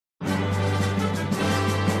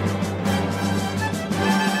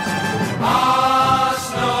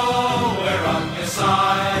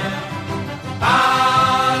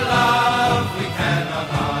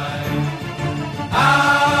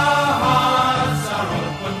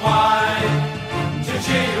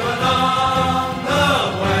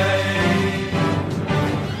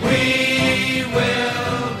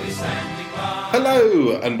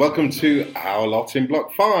welcome to Our Lot in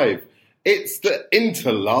Block 5. It's the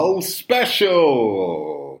Interlull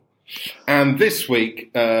special. And this week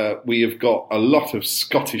we have got a lot of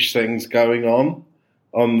Scottish things going on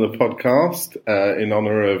the podcast in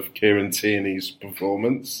honour of Kieran Tierney's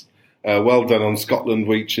performance. Well done on Scotland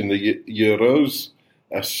reaching the Euros.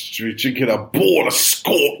 Drinking a ball of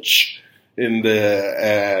Scotch in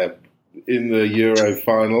the Euro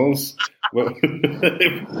finals. Well,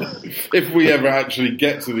 if we ever actually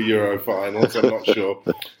get to the Euro finals, I'm not sure.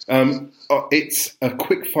 It's a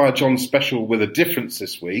quickfire John special with a difference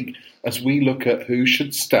this week as we look at who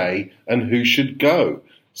should stay and who should go.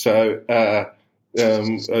 So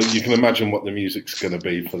you can imagine what the music's going to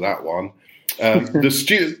be for that one.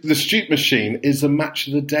 The Stute Machine is a Match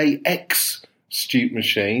of the Day X Stute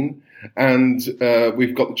Machine. And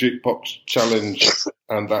we've got the Jukebox Challenge,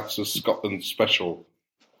 and that's a Scotland special.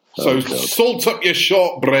 So salt up your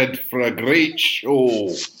shortbread for a great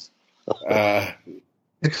show.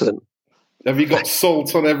 Excellent. Have you got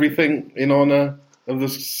salt on everything in honour of the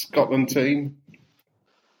Scotland team?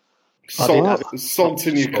 Salt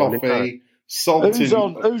in your coffee. Salt who's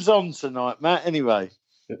in. Who's on tonight, Matt? Anyway,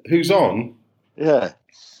 who's on? Yeah,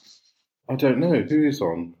 I don't know who is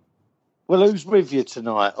on. Well, who's with you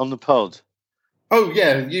tonight on the pod? Oh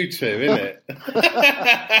yeah, you two, innit?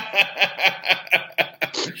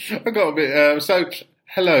 I got a bit. So,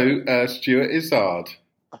 hello, Stuart Izzard.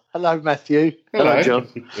 Hello, Matthew. Hello, John.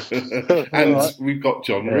 And right. We've got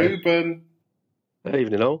John Reuben. Good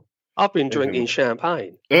evening, all. I've been drinking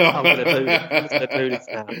champagne. I'm going to do this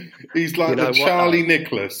now. He's like the Charlie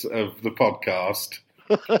Nicholas of the podcast.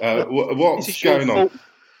 What's going on?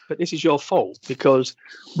 But this is your fault because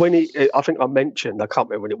I think I mentioned, I can't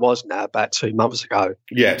remember when it was now, about 2 months ago.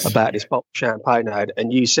 Yes. About this bottle of champagne I had,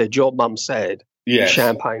 and you said your mum said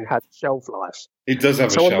champagne had shelf life. It does have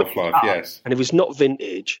a shelf life, yes. And if it's not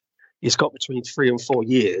vintage, it's got between 3 and 4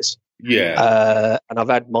 years. Yeah. And I've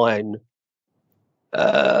had mine.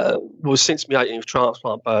 Since my 18th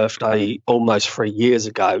transplant birthday, almost 3 years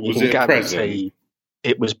ago. Was it a present?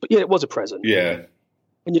 It was. Yeah, it was a present. Yeah.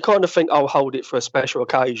 And you kind of think, I'll hold it for a special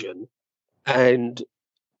occasion, and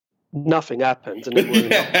nothing happens. And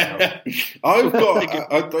I'm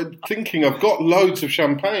thinking I've got loads of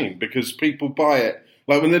champagne because people buy it,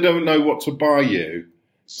 like when they don't know what to buy you,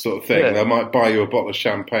 sort of thing. Yeah. They might buy you a bottle of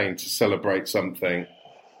champagne to celebrate something.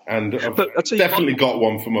 And I've definitely got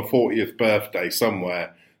one for my 40th birthday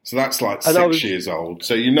somewhere. So that's like 6 years old.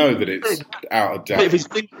 So you know that it's out of date. If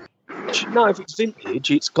it's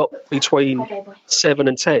vintage, it's got between 7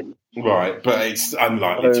 and 10. Right, but it's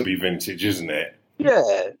unlikely to be vintage, isn't it?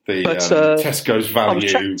 Yeah. Tesco's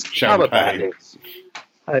value champagne.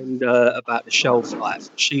 And about the shelf life.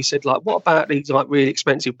 She said, what about these really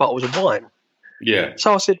expensive bottles of wine? Yeah.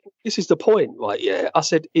 So I said, this is the point, right? Yeah. I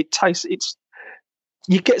said, you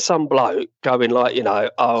get some bloke going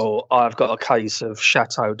I've got a case of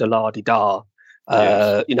Chateau de la Di Da.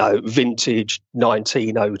 Vintage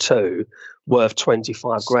 1902, worth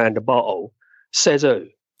 25 grand a bottle. Says who?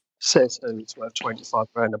 Says who it's worth 25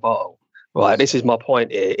 grand a bottle. Right, this is my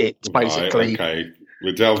point here. It's basically... Okay,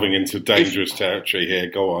 we're delving into dangerous territory here.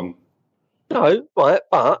 Go on. No, right,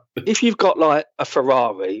 but if you've got a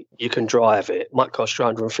Ferrari, you can drive it. It might cost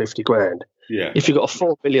 250 grand. Yeah. If you've got a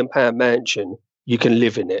 £4 million mansion, you can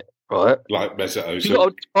live in it, right? Like Mesut Ozil. If you've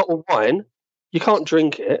got a bottle of wine, you can't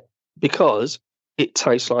drink it because it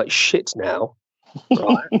tastes like shit now.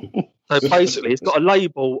 Right? So basically, it's got a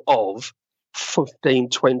label of 15,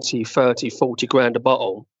 20, 30, 40 grand a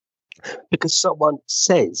bottle because someone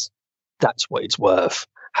says that's what it's worth.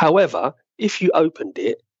 However, if you opened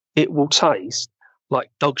it, it will taste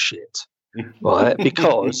like dog shit, right?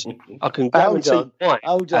 Because I can guarantee wine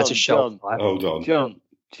has a shelf life. Hold on. John.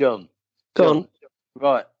 Go on.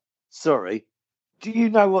 Right. Sorry. Do you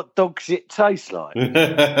know what dog shit tastes like?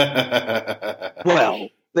 Well,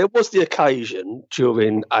 there was the occasion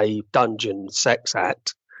during a dungeon sex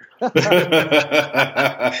act. No, I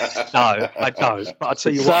don't. But I'll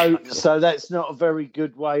tell you what. So that's not a very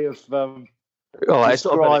good way of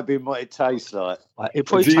describing what it tastes like. Right, it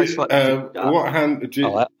probably tastes like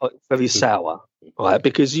very sour. Right,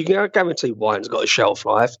 because you can guarantee wine's got a shelf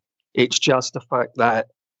life. It's just the fact that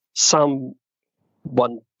someone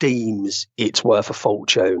deems it's worth a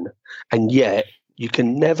fortune, and yet you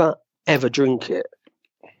can never ever drink it.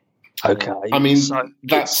 Okay, I mean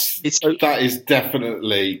that is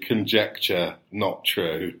definitely conjecture, not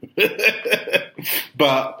true.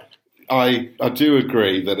 But I do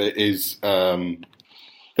agree that it is.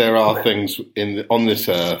 There are things on this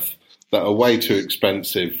earth that are way too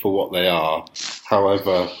expensive for what they are.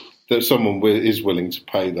 However, that someone is willing to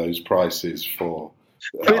pay those prices for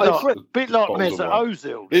bit like Mesut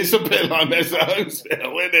Ozil. It's a bit like Mesut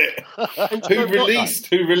Ozil, isn't it?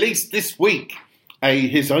 Who released this week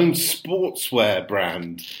his own sportswear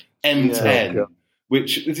brand, M10,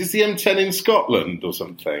 which is the M10 in Scotland or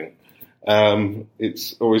something.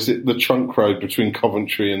 Or is it the trunk road between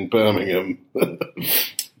Coventry and Birmingham?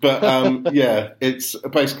 But it's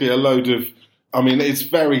basically a load of. I mean, it's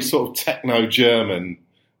very sort of techno-German.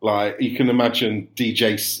 Like you can imagine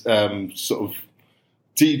DJ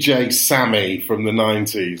Sammy from the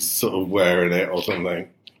 90s sort of wearing it or something.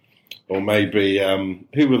 Or maybe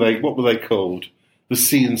what were they called? The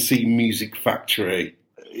CNC Music Factory.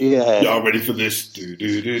 Yeah. Y'all ready for this?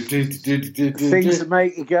 Things that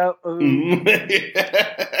make you go, ooh.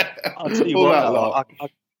 I'll tell you what,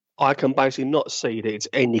 I can basically not see that it's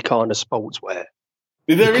any kind of sportswear.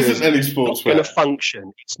 There isn't any sportswear. It's not going to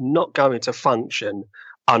function. It's not going to function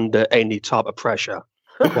under any type of pressure.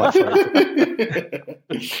 Quite frankly.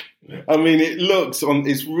 I mean,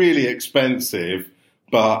 it's really expensive,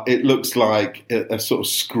 but it looks like a sort of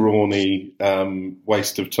scrawny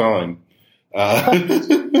waste of time. That's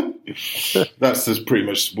just pretty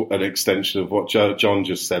much an extension of what John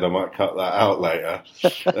just said. I might cut that out later.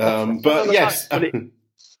 But yes.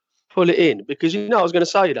 Pull it in, because I was going to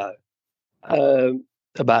say, though,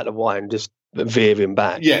 about the wine, just veering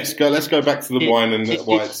back. Yes, let's go back to the wine and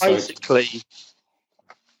why it's basically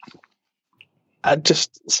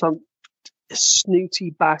just some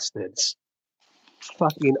snooty bastards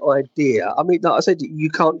fucking idea. I mean, like I said, you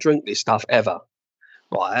can't drink this stuff ever,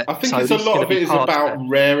 right? I think a lot of it is about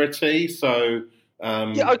rarity. So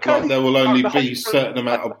there will only be a certain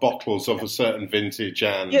amount of bottles of a certain vintage,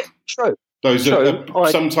 and true. Those are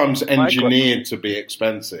sometimes engineered to be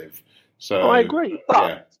expensive. So I agree.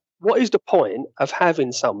 But what is the point of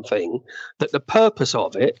having something that the purpose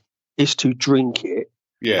of it is to drink it,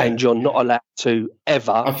 and you're not allowed to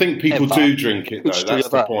ever? I think people do drink it, though. That's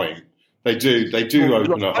the point. They do. They do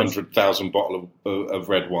open 100,000 bottle of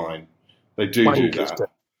red wine. They do that.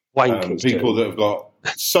 People that have got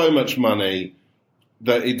so much money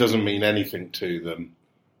that it doesn't mean anything to them.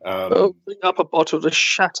 Bring up a bottle of the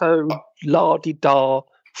Chateau Lardidar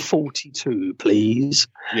 42, please.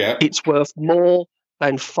 Yeah. It's worth more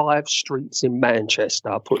than 5 streets in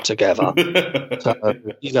Manchester put together. So,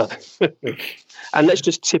 and let's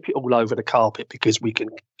just tip it all over the carpet because we can.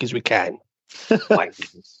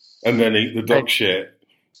 And then eat the dog shit.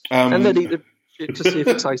 And then eat the shit to see if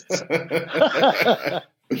it tastes.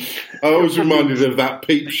 I was reminded of that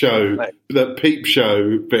Peep Show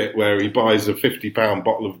bit where he buys a £50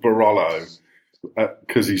 bottle of Barolo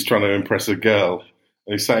because he's trying to impress a girl.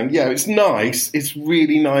 And he's saying, it's nice. It's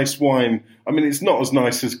really nice wine. I mean, it's not as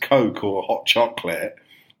nice as Coke or hot chocolate,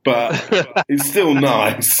 but it's still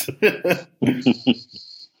nice. I mean,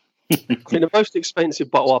 the most expensive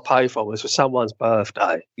bottle I paid for was for someone's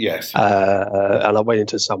birthday. Yes. And I went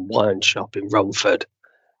into some wine shop in Romford.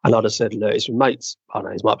 And I'd have said, look, it's my mate's, I don't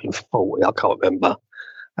know, it might have been 40, I can't remember.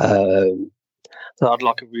 So I'd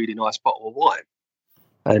like a really nice bottle of wine.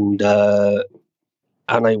 And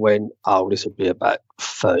they went, this would be about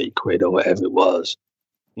 30 quid or whatever it was.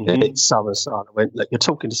 Mm-hmm. And it's Southern Sun. I went, look, you're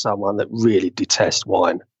talking to someone that really detests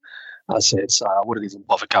wine. I said, so I wouldn't even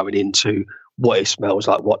bother going into what it smells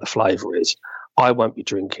like, what the flavour is. I won't be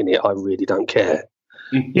drinking it. I really don't care.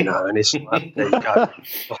 And it's like, there you go.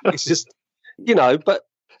 It's just, but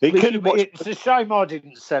it's a shame I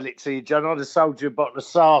didn't sell it to you, John. I'd have sold you a bottle of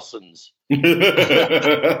Sarsons. The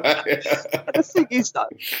thing is, though,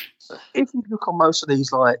 if you look on most of these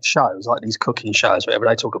shows, like these cooking shows, wherever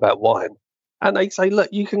they talk about wine, and they say, look,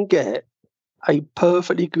 you can get a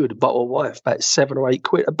perfectly good bottle of wine for about 7 or 8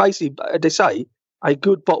 quid. Basically, they say a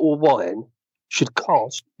good bottle of wine should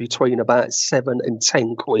cost between about 7 and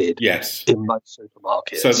 10 quid. Yes, in most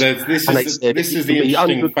supermarkets. So this is the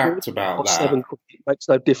interesting fact about that. 7 quid, it makes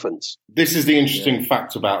no difference. This is the interesting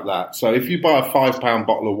fact about that. So if you buy a £5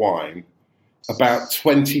 bottle of wine, about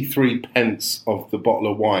 23 pence of the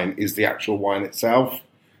bottle of wine is the actual wine itself.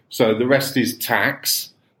 So the rest is tax.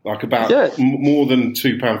 Like about more than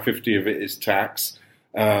 £2.50 of it is tax.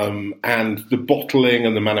 And the bottling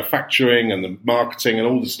and the manufacturing and the marketing and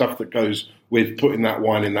all the stuff that goes with putting that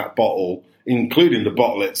wine in that bottle, including the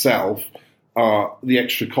bottle itself, are the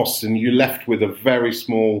extra costs, and you're left with a very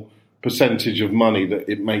small percentage of money that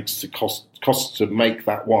it makes to cost to make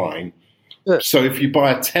that wine. Yeah. So if you buy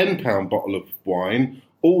a £10 bottle of wine,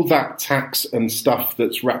 all that tax and stuff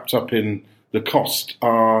that's wrapped up in the cost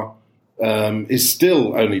is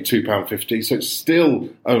still only £2.50. So it's still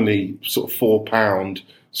only sort of £4.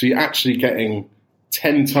 So you're actually getting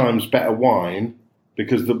 10 times better wine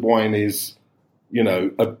because the wine is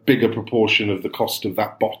a bigger proportion of the cost of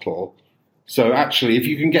that bottle. So actually, if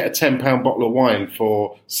you can get a £10 bottle of wine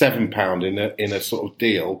for £7 in a sort of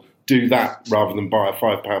deal, do that rather than buy a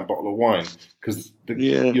 £5 bottle of wine, because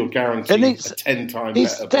you're guaranteed a 10 times better.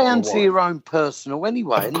 It's down to your own personal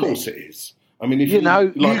anyway. Of course it is. I mean,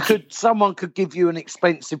 if someone could give you an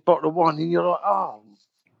expensive bottle of wine, and you're like,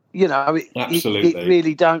 absolutely, it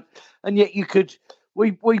really don't. And yet you could.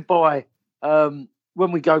 We buy when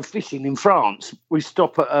we go fishing in France. We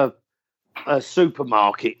stop at a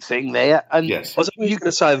supermarket thing there, and yes. I was going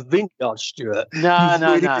to say a vineyard, Stuart. No.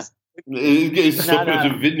 It's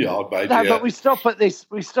a vineyard, mate. No, but we stop at this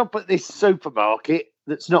supermarket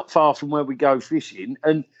that's not far from where we go fishing,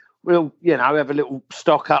 and we'll have a little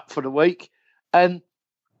stock up for the week. And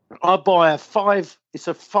I buy it's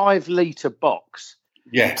a 5 litre box.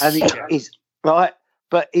 Yes, and it is right,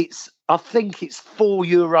 but I think it's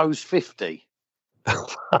 €4.50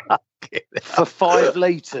 for 5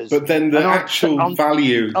 litres. But then the actual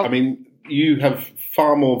value, I mean, you have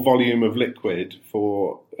far more volume of liquid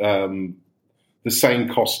for the same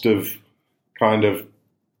cost of kind of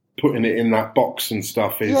putting it in that box and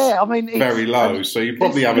stuff is very low. So you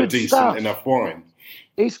probably have a decent enough wine.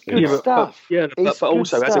 It's good stuff. But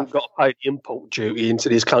also hasn't got to pay the import duty into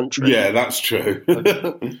this country. Yeah, that's true.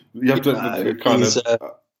 You have to kind of...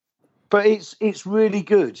 But it's really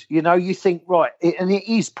good. You think, right, and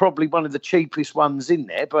it is probably one of the cheapest ones in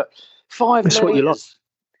there, but 5 litres.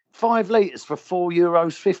 5 litres for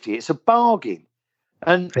 €4.50. It's a bargain.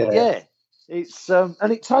 And it's and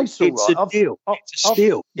it tastes all right. It's a deal. It's a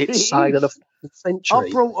steal. It's saying of the century. I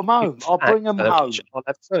brought them home. I'll bring them home. I'll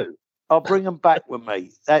have 2. I'll bring them back with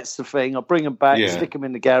me. That's the thing. I'll bring them back, stick them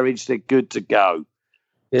in the garage. They're good to go.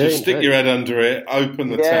 Just stick your head under it, open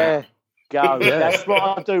the tap. Go. That's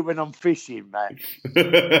what I do when I'm fishing, man.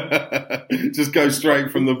 Just go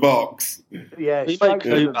straight from the box. Yeah, straight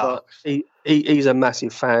from the box. He's a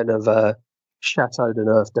massive fan of Chateau de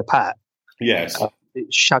Neuf de Pat. Yes.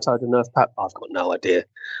 Chateau de Neuf Pat. I've got no idea.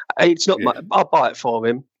 It's not. I'll buy it for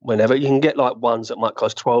him whenever. You can get like ones that might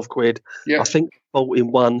cost £12. Yeah. I think I bought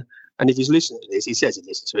him one. And if he's listening to this, he says he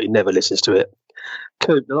listens to it. He never listens to it.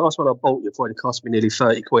 The last one I bought you probably cost me nearly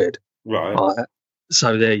 £30. Right.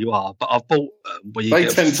 So there you are. But I've bought where you they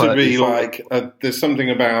get tend to be like there's something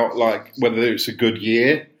about like whether it's a good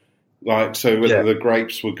year, like so whether the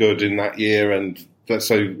grapes were good in that year, and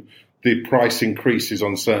so the price increases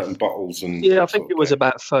on certain bottles. And I think it was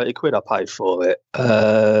about £30 I paid for it.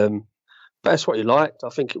 That's what you liked. I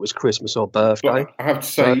think it was Christmas or birthday. But I have to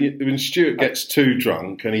say, when Stuart gets too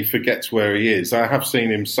drunk and he forgets where he is, I have seen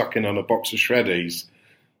him sucking on a box of Shreddies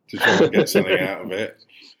to try and get something out of it.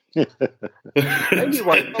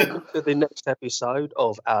 Anyway, welcome to the next episode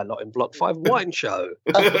of our Lot in Block 5 Wine Show.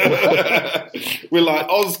 We're like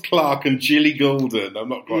Oz Clarke and Jilly Goulden. I'm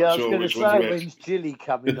not quite sure which one's which. When's Jilly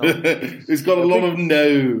coming on? He's got a lot of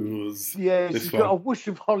nose. Yeah, he's got a whoosh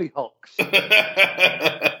of hollyhocks.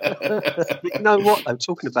 You know what? I'm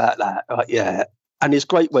talking about that. And it's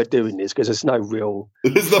great we're doing this because there's no real...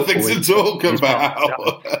 There's nothing to talk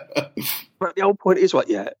about. But the whole point is,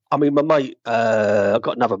 I mean, my mate, I've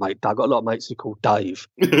got another mate, I've got a lot of mates who are called Dave.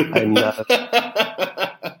 And, that's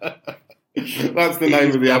the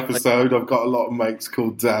name of the episode. I've got a lot of mates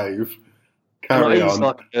called Dave. Carry on. He's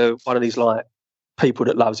like one of these like people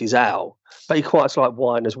that loves his ale, but he quite like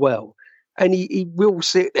wine as well. And he will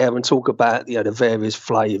sit there and talk about the various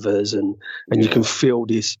flavours, and you can feel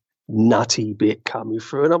this nutty bit coming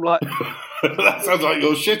through, and I'm like, that sounds like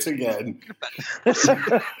your shit again. What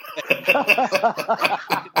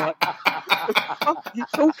you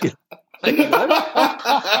talking?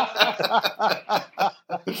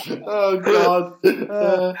 Oh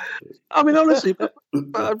God! I mean, honestly, but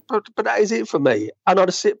that is it for me. And I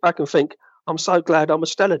just sit back and think, I'm so glad I'm a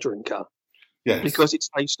Stella drinker. Yes. Because it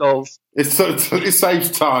tastes of... it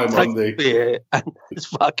saves time on the... beer, and it's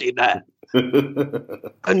fucking that.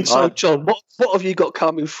 And so, John, what have you got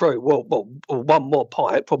coming through? Well, one more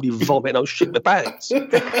pint, probably vomit, I'll shit my pants.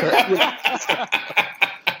 God.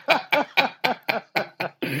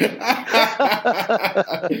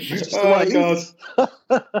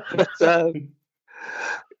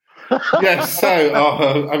 Yes, so,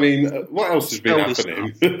 I mean, what else has been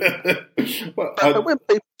happening? But when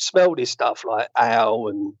people smell this stuff, like ale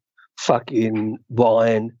and fucking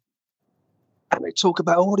wine, and they talk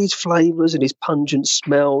about all these flavours and these pungent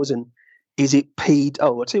smells, and is it peat?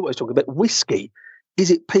 Oh, I'll tell you what he's talking about, whiskey. Is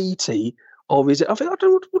it peaty, or is it... I think, I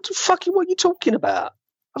don't know, what are you talking about?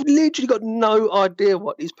 I've literally got no idea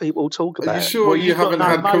what these people talk Are about. you sure you haven't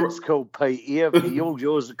got had... mates called Petey, have you? All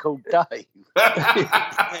yours are called Dave.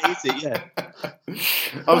 Is it? Yeah.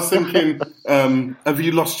 I was thinking, have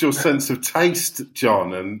you lost your sense of taste,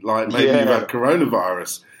 John? And like maybe you've had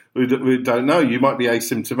coronavirus. We don't know. You might be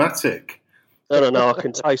asymptomatic. No, I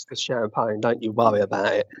can taste the champagne. Don't you worry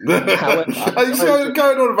about it. He's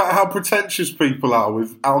going on about how pretentious people are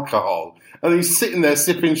with alcohol, and he's sitting there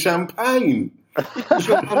sipping champagne. Because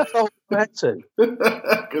your mum told you had to.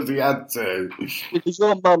 Because he had to. Because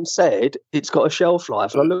your mum said it's got a shelf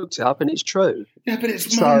life, and I looked it up, and it's true. Yeah, but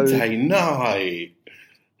it's Monday night.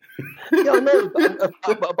 Yeah, I know,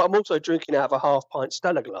 but I'm also drinking out of a half-pint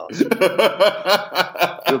Stella glass.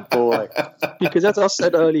 Good boy. Because as I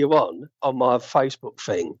said earlier on my Facebook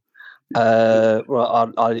thing,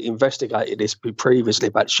 I investigated this previously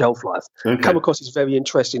about shelf life. Okay. Come across this very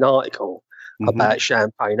interesting article about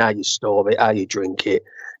champagne, how you store it, how you drink it.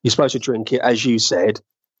 You're supposed to drink it, as you said,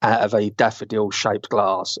 out of a daffodil-shaped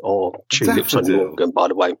glass, or tulips on your organ, by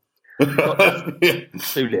the way.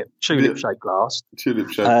 Tulip-shaped glass.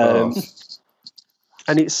 Tulip-shaped glass.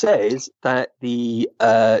 And it says that the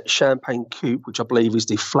champagne coupe, which I believe is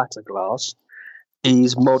the flatter glass,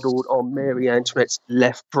 is modelled on Mary Antoinette's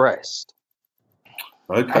left breast.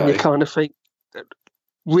 Okay. And you kind of think,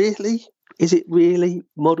 really? Is it really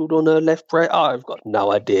modelled on her left breast? I've got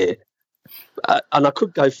no idea. And I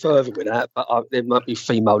could go further with that, but there might be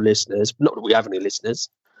female listeners. Not that we have any listeners.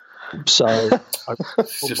 So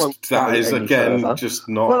that is again further. Just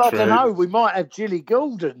not well, true. I don't know. We might have Jilly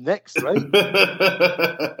Goulden next week.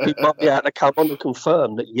 He might be able to come on and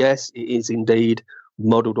confirm that yes, it is indeed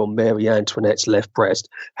modelled on Mary Antoinette's left breast.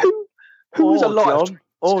 Who was alive?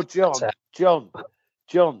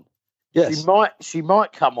 John. Yes, she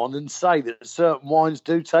might come on and say that certain wines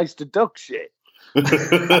do taste of dog shit.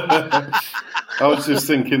 I was just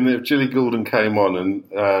thinking that if Jilly Goulden came on and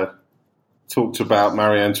talked about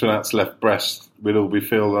Marie Antoinette's left breast, we'd all be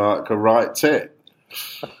feeling like a right tit.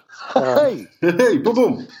 Hey, boom,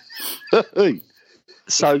 boom. Hey.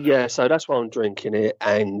 So that's why I'm drinking it,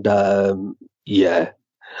 and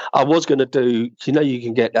I was going to do. You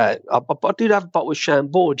can get that. I did have a bottle of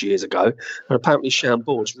Chambord years ago, and apparently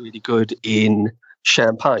Chambord's really good in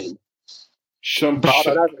champagne. But I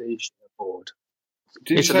don't have any Chambord.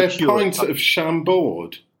 Did you say a pint of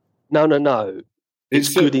Chambord? No.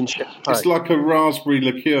 It's good in champagne. It's like a raspberry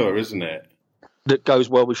liqueur, isn't it? That goes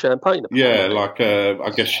well with champagne. Yeah, like I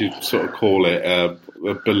guess you'd sort of call it a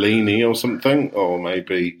Bellini or something, or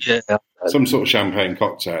maybe some sort of champagne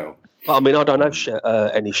cocktail. I mean, I don't have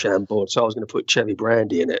any Chambord, so I was going to put cherry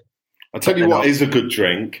brandy in it. I'll tell you what is a good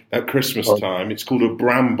drink at Christmas time. It's called a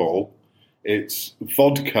Bramble. It's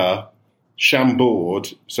vodka,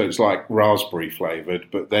 Chambord, so it's like raspberry flavoured,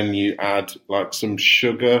 but then you add like some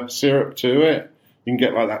sugar syrup to it. You can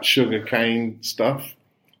get like that sugar cane stuff,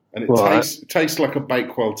 and it tastes like a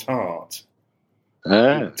Bakewell tart.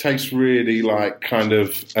 It tastes really like kind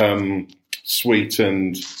of sweet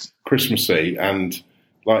and Christmassy, and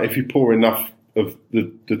like if you pour enough of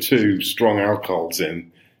the two strong alcohols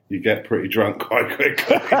in, you get pretty drunk quite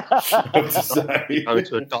quickly. I have to say. Go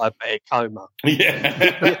into a diabetic coma.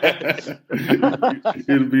 Yeah.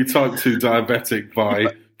 You'll be type 2 diabetic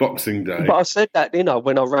by Boxing Day. But I said that,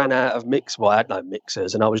 when I ran out of I had no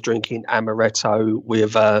mixers, and I was drinking amaretto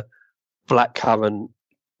with blackcurrant.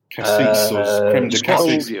 Cassis or creme de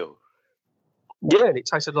cassis. Yeah, and it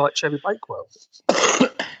tasted like cherry Bakewell.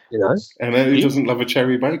 And who doesn't love a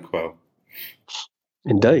cherry Bakewell?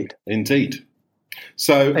 Indeed.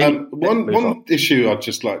 So one issue I'd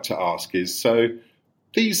just like to ask is, so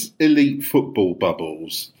these elite football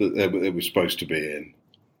bubbles that they were supposed to be in.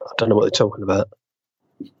 I don't know what they're talking about.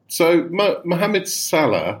 So Mohamed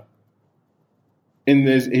Salah, in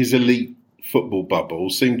his elite football bubble,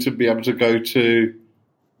 seemed to be able to go to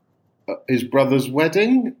his brother's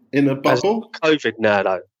wedding in a bubble. COVID now,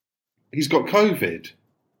 though. He's got COVID.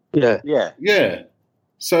 Yeah.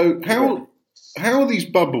 So how are these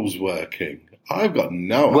bubbles working? I've got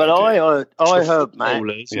no idea. Well, I heard, Matt.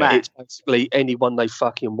 It's basically anyone they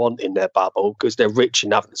fucking want in their bubble because they're rich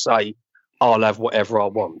enough to say, "I'll have whatever I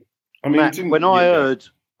want." I mean, Matt, when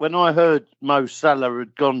I heard Mo Salah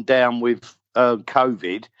had gone down with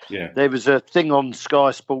COVID, there was a thing on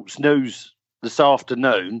Sky Sports News this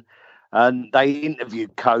afternoon, and they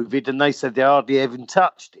interviewed COVID, and they said they hardly even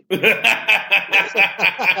touched him.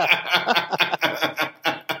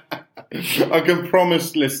 I can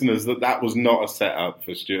promise listeners that was not a setup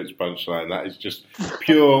for Stuart's punchline. That is just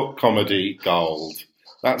pure comedy gold.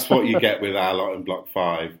 That's what you get with our lot in Block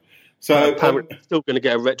 5. So apparently still going to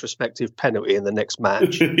get a retrospective penalty in the next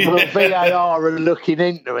match. Well, VAR are looking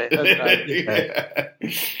into it, aren't they? Yeah.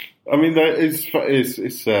 I mean, it's this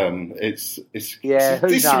is a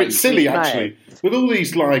bit silly actually. With all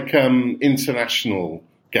these like international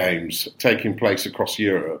games taking place across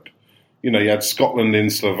Europe, you had Scotland in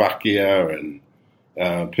Slovakia and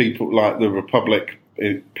people like the Republic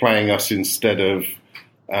playing us instead of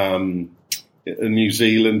New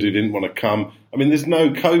Zealand who didn't want to come. I mean, there's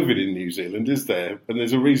no COVID in New Zealand, is there? And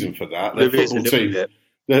there's a reason for that. Their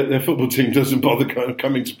football team doesn't bother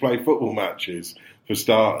coming to play football matches for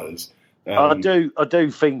starters. I do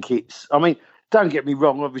think it's. I mean, don't get me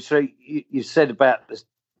wrong. Obviously, you said about this.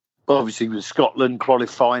 Obviously, with Scotland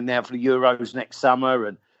qualifying now for the Euros next summer,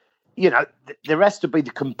 and there has to be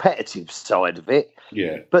the competitive side of it.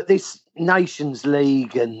 Yeah. But this Nations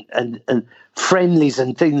League and friendlies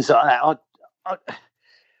and things like that,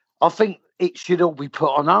 I think it should all be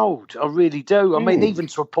put on hold. I really do. I mean, even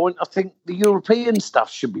to a point, I think the European stuff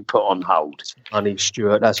should be put on hold. Money,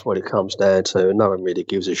 Stuart, that's what it comes down to. No one really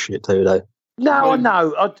gives a shit, do they? No, I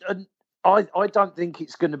know. I don't think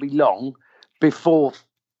it's going to be long before,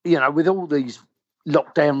 with all these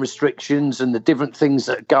lockdown restrictions and the different things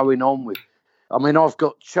that are going on with. I mean, I've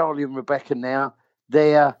got Charlie and Rebecca now.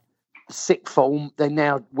 They're sixth form. They're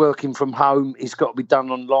now working from home. It's got to be done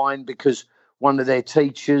online because one of their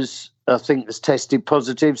teachers, I think, has tested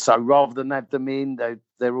positive. So rather than have them in,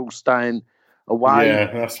 they're all staying away.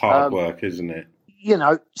 Yeah, that's hard work, isn't it?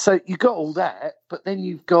 So you've got all that, but then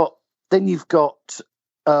you've got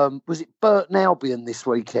was it Burton Albion this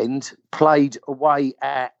weekend played away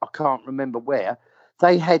at, I can't remember where.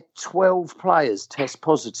 They had 12 players test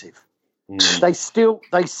positive. They still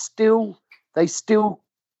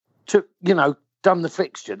took, done the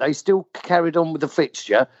fixture. They still carried on with the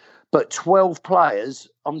fixture. But 12 players,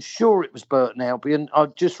 I'm sure it was Burton Albion. I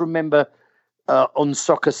just remember on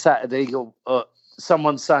Soccer Saturday or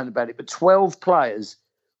someone saying about it. But 12 players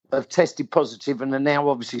have tested positive and are now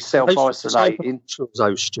obviously self-isolating.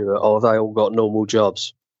 Those, Stuart, or have they all got normal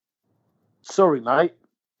jobs? Sorry, mate.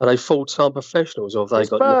 Are they full-time professionals or have they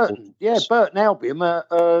got Burton? Yeah, Burton Albion.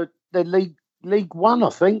 They're League One, I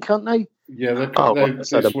think, aren't they? Yeah,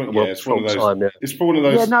 it's one of those. It's one of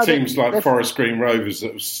those teams like Forest Green Rovers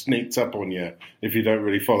that have sneaked up on you if you don't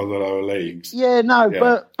really follow the lower leagues. Yeah, no,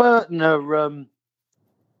 yeah. Burton are.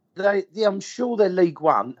 I'm sure they're League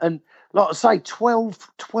One, and like I say, 12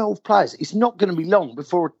 players. It's not going to be long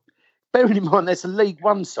before. Bearing in mind, there's a League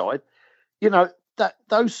One side. That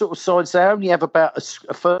those sort of sides, they only have about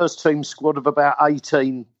a first team squad of about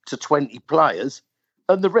 18 to 20 players.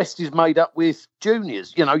 And the rest is made up with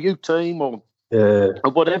juniors, youth team or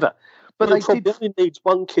whatever. But they probably needs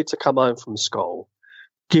one kid to come home from school,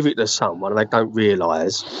 give it to someone, and they don't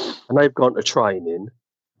realise, and they've gone to training.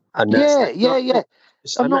 And that's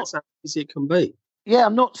how easy it can be. Yeah,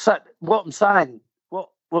 I'm not saying what I'm saying. What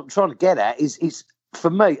I'm trying to get at is for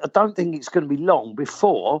me, I don't think it's going to be long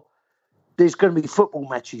before there's going to be football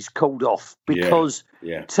matches called off because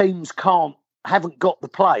teams haven't got the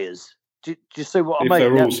players. Do you see what I mean?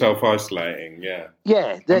 They're all self-isolating, yeah.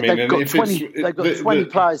 Yeah, they've got 20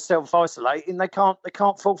 players self-isolating. They can't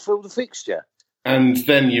fulfil the fixture. And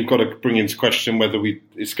then you've got to bring into question whether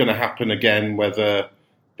it's going to happen again, whether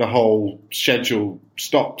the whole schedule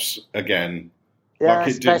stops again, like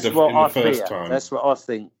it did in the first time. That's what I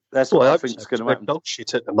think. That's what I think is going to happen. Dog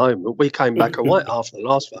shit at the moment. We came back a white after the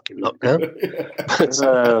last fucking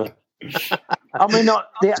lockdown. I mean,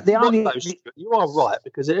 you are right,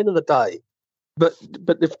 because at the end of the day, but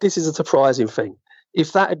if this is a surprising thing,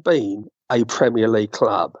 if that had been a Premier League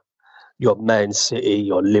club, your Man City,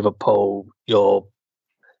 your Liverpool, your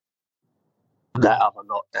that other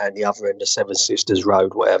lot down the other end of Seven Sisters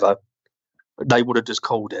Road, whatever, they would have just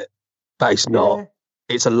called it. But it's not.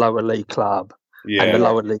 It's a lower league club, and the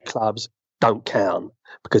lower league clubs don't count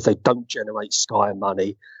because they don't generate Sky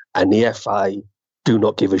money, and the FA do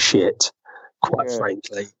not give a shit, quite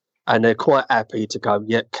frankly. And they're quite happy to go,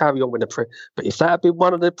 carry on with the But if that had been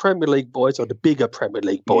one of the Premier League boys or the bigger Premier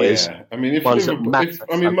League boys, I mean, Mo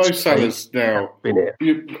Salah's now.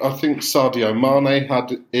 I think Sadio Mane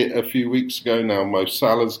had it a few weeks ago. Now Mo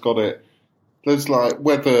Salah's got it. There's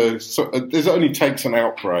there's only takes an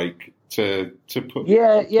outbreak to put.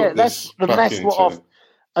 That's what I've.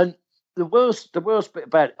 And the worst bit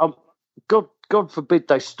about it, God forbid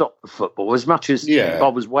they stop the football. As much as I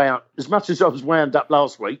was wound up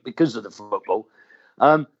last week because of the football,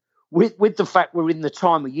 with the fact we're in the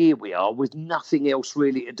time of year we are, with nothing else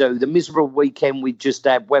really to do, the miserable weekend we just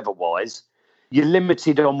had weather-wise, you're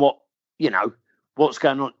limited on what's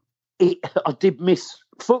going on. I did miss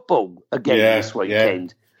football again this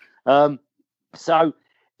weekend, So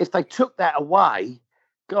if they took that away,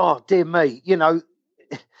 God, dear me,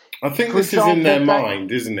 I think this is in their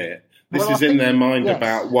mind, isn't it? This is in their mind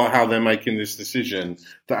about how they're making this decision,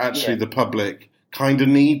 that actually the public kind of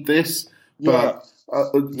need this. But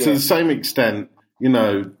to the same extent,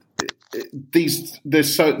 they're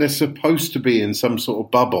supposed to be in some sort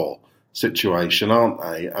of bubble situation, aren't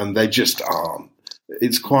they? And they just aren't.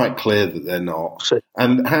 It's quite clear that they're not.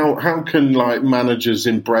 And how can managers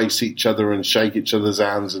embrace each other and shake each other's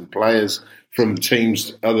hands, and players from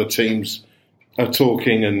other teams are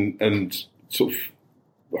talking and sort of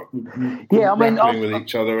grappling with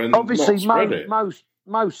each other, and obviously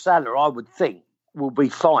Mo Salah, I would think, will be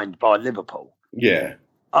fined by Liverpool. Yeah,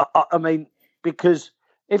 I mean, because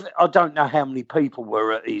if I don't know how many people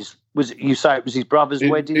were at his, you say it was his brother's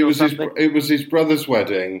wedding? It was his brother's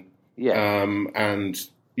wedding. Yeah, and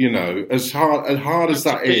as hard as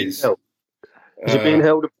that is, was it being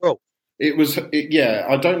held abroad? It was.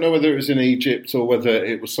 I don't know whether it was in Egypt or whether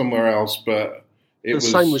it was somewhere else, but. The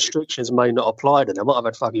same restrictions may not apply to them. I might have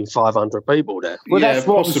had fucking 500 people there. Well, that's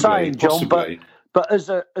what I'm saying, John. But as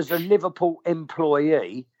a Liverpool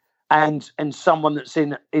employee and someone that's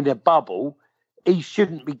in a bubble, he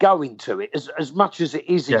shouldn't be going to it. As much as it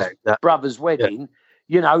is his brother's wedding,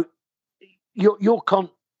 he's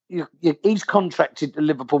contracted the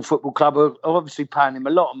Liverpool Football Club, who are obviously paying him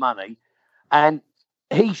a lot of money, and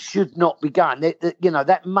he should not be going.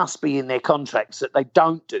 That must be in their contracts that they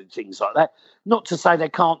don't do things like that. Not to say they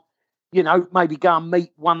can't, maybe go and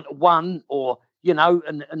meet one-to-one or,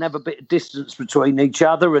 and have a bit of distance between each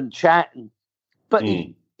other and chat. But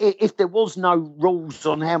if there was no rules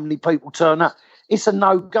on how many people turn up, it's a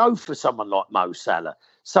no-go for someone like Mo Salah.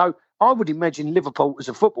 So I would imagine Liverpool as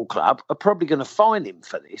a football club are probably going to fine him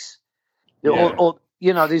for this. Yeah. Or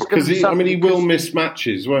there's going to be he will miss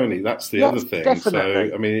matches, won't he? That's the other thing.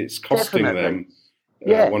 Definitely. So, it's costing them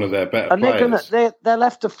one of their better players. They'll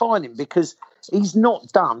have to fine him because he's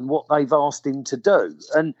not done what they've asked him to do.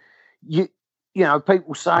 And,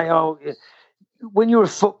 people say, when you're a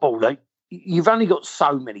footballer, you've only got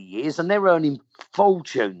so many years and they're earning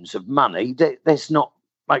fortunes of money. That's not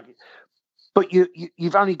but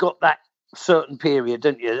you've only got that certain period,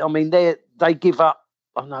 don't you? I mean, they give up.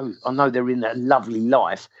 I know they're in a lovely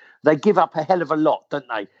life. They give up a hell of a lot, don't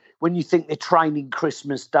they? When you think they're training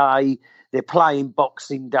Christmas Day, they're playing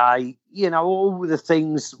Boxing Day, all the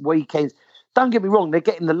things, weekends. Don't get me wrong, they're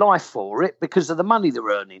getting the life for it because of the money they're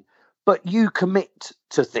earning. But you commit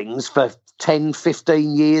to things for 10,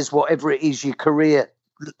 15 years, whatever it is your career,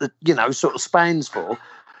 sort of spans for.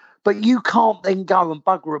 But you can't then go and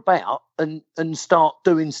bugger about and start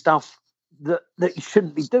doing stuff that you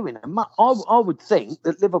shouldn't be doing. I would think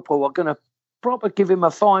that Liverpool are going to probably give him a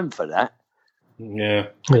fine for that. Yeah.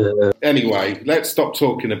 Anyway, let's stop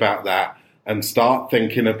talking about that and start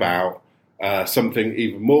thinking about something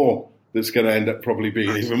even more that's going to end up probably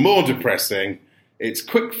being even more depressing. It's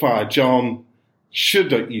Quickfire John.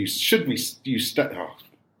 Should we stay? It's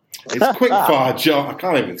Quickfire John. I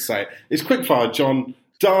can't even say it. It's Quickfire John.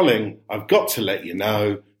 Darling, I've got to let you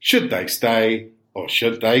know, should they stay or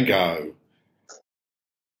should they go?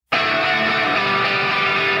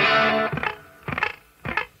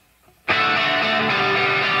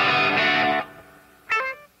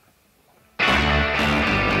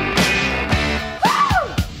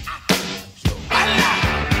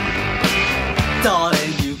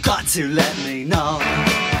 To let me know.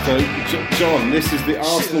 So, John, this is the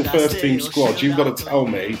Arsenal first team squad. You've got to tell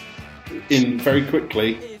me, very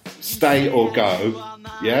quickly, stay or go.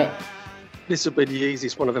 Yeah? This will be the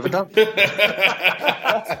easiest one I've ever done.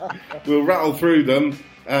 We'll rattle through them.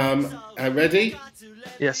 Ready?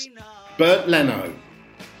 Yes. Bernd Leno.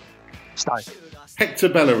 Stay. Hector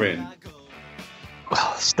Bellerin.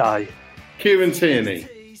 Stay. Kieran Tierney.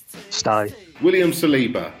 Stay. William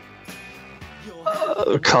Saliba.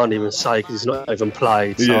 I can't even say because he's not even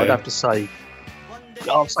played. So I'd have to say,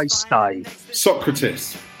 I'll say stay.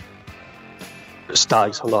 Socrates. Stay,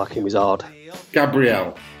 I like him, he's hard.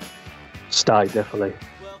 Gabriel. Stay, definitely.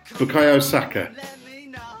 Bukayo Saka.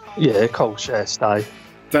 Yeah, of course, stay.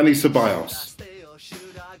 Dani Ceballos.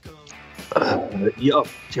 I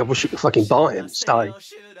wish you could fucking buy him. Stay.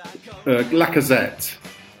 Lacazette.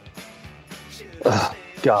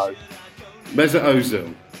 Go. Mesut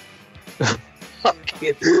Ozil.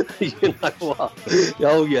 You know what?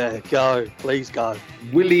 Oh yeah, go. Please go.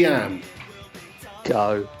 Willian.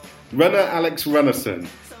 Go. Runner Alex Runnison.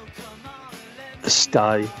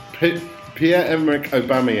 Stay. Pierre-Emerick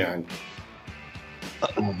Aubameyang.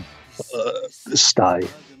 Stay.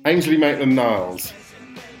 Ainsley Maitland-Niles.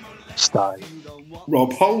 Stay.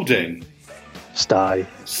 Rob Holding. Stay.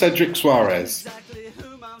 Cedric Suarez.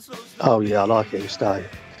 Oh, yeah, I like him. Stay.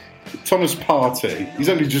 Thomas Partey. He's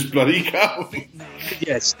only just bloody come.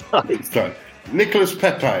 Yes, stay. So, Nicolas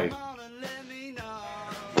Pepe.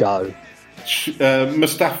 Go.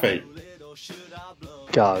 Mustafi.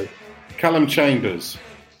 Go. Callum Chambers.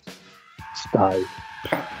 Stay.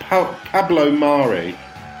 Pablo Mari.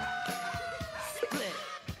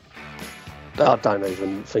 I don't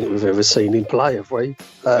even think we've ever seen him play, have we? He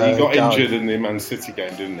got go. injured in the Man City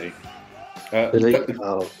game, didn't he?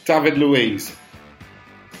 David Luiz.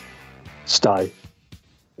 Stay.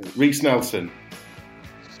 Reece Nelson.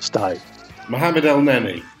 Stay. Mohamed El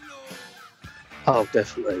Neni. Oh,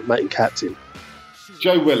 definitely. Make him captain.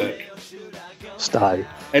 Joe Willock. Stay.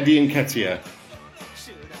 Eddie Nketiah.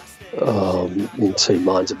 I'm in two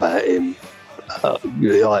minds about him.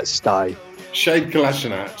 Really like stay. Shade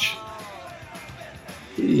Kolasinac.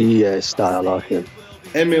 Yeah, stay. I like him.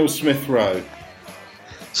 Emil Smith-Rowe.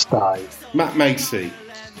 Stay. Matt Macy.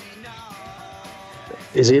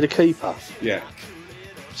 Is he the keeper? Yeah.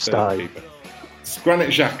 Stay. Granit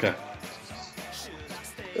Xhaka.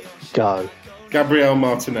 Go. Gabriel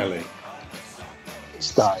Martinelli.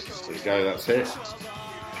 Stay. There you go, that's it.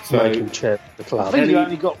 Make him chair of the I club. think you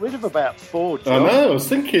only got rid of about 4, I John. know, I was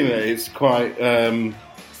thinking that it's quite,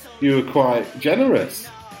 you were quite generous.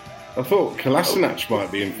 I thought Kolasinac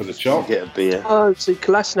might be in for the chop. Get a beer. Oh, see,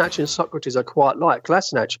 Kolasinac and Socrates are quite like.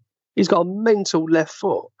 Kolasinac, he's got a mental left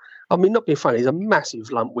foot. I mean, not being funny, he's a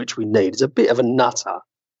massive lump, which we need. He's a bit of a nutter.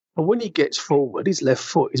 And when he gets forward, his left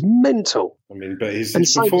foot is mental. I mean, but his And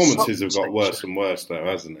so performances have got Socrates. worse and worse, though,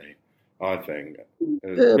 hasn't he? I think.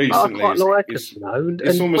 Yeah, but I quite like him, it's, you know.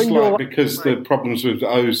 it's and almost when you're- like because the problems with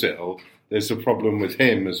Ozil, there's a problem with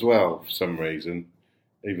him as well for some reason,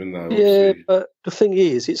 even though... Yeah, obviously- but the thing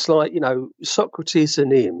is, it's like, you know, Socrates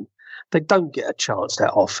and him, they don't get a chance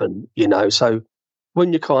that often, you know. So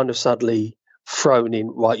when you're kind of suddenly thrown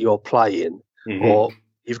in, right, you're playing, Mhm. or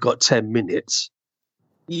you've got 10 minutes,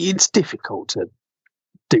 it's difficult to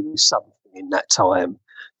do something in that time,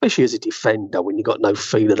 especially as a defender when you've got no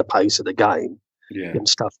feel of the pace of the game Yeah. and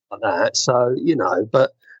stuff like that. So, you know,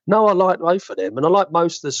 but no, I like both of them and I like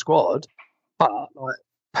most of the squad, but like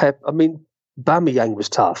Pep, I mean, Bamiyang was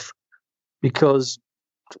tough because,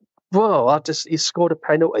 well, he scored a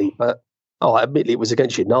penalty, but, admittedly it was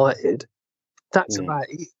against United. That's about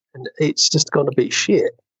it. And it's just gone a bit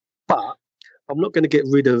shit. But I'm not going to get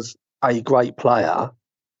rid of a great player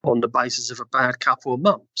on the basis of a bad couple of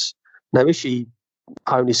months. Now, if he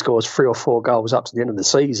only scores 3 or 4 goals up to the end of the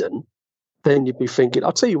season, then you'd be thinking,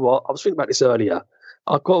 I'll tell you what, I was thinking about this earlier.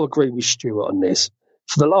 I've got to agree with Stuart on this.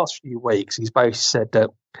 For the last few weeks, he's basically said that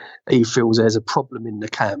he feels there's a problem in the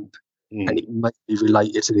camp and it may be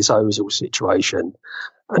related to this Ozil situation.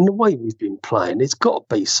 And the way we've been playing, there's got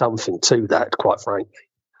to be something to that, quite frankly.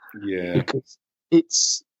 Yeah. Because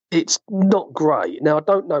it's not great. Now, I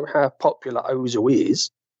don't know how popular Ozil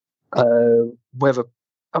is,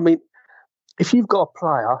 if you've got a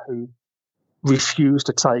player who refused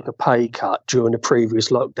to take a pay cut during the previous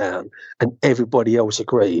lockdown and everybody else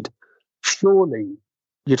agreed, surely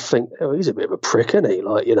you'd think, oh, he's a bit of a prick, isn't he?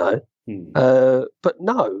 Like, you know. But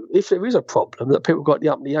no, if there is a problem that people got the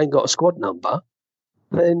up and he ain't got a squad number,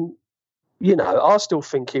 then, you know, I still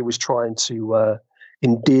think he was trying to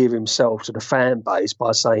endear himself to the fan base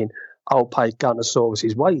by saying, I'll pay Gunnersaurus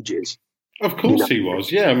his wages. Of course he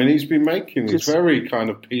was, yeah. I mean, he's been making these very kind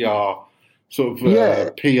of PR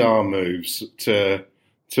PR moves to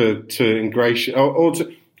ingratiate or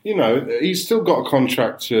to, you know, he's still got a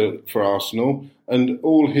contract for Arsenal, and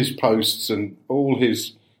all his posts and all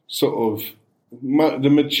his sort of the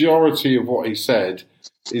majority of what he said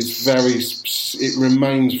is it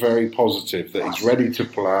remains very positive, that he's ready to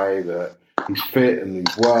play, that he's fit and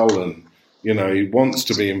he's well, and you know he wants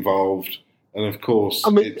to be involved. And of course,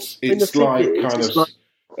 it's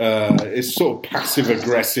sort of passive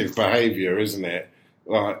aggressive behaviour, isn't it?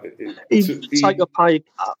 Like take a pay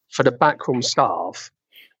cut for the backroom staff,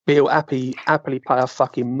 but he'll happily pay a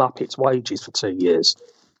fucking Muppet's wages for 2 years.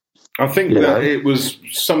 I think that it was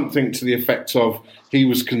something to the effect of he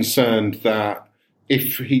was concerned that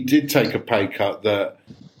if he did take a pay cut,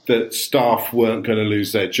 that staff weren't going to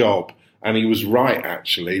lose their job, and he was right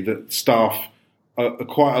actually that staff.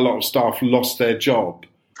 Quite a lot of staff lost their job,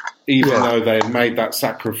 even though they had made that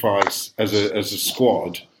sacrifice as a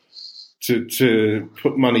squad to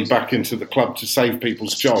put money back into the club to save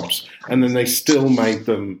people's jobs, and then they still made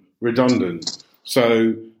them redundant.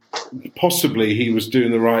 So possibly he was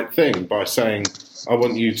doing the right thing by saying, I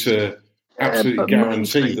want you to absolutely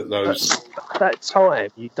guarantee that those... At that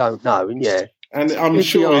time, you don't know, and And I'm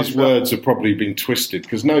sure his words have probably been twisted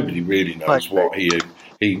because nobody really knows what he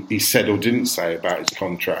said or didn't say about his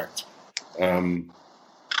contract. All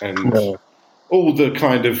the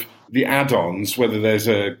kind of the add-ons, whether there's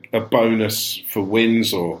a bonus for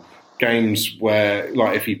wins or games where,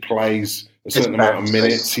 like, if he plays a certain amount of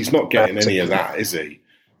minutes, he's not getting any of that, is he?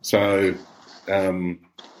 So,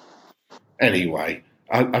 anyway,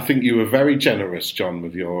 I think you were very generous, John,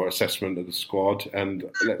 with your assessment of the squad, and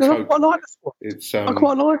let's hope it's. I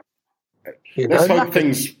quite like. Let's hope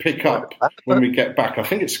things pick up when we get back. I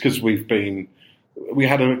think it's because we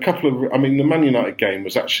had a couple of. I mean, the Man United game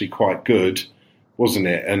was actually quite good, wasn't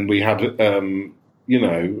it? And we had,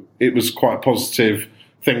 it was quite a positive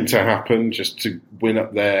thing to happen, just to win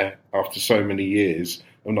up there after so many years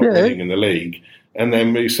of not winning in the league. And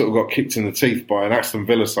then we sort of got kicked in the teeth by an Aston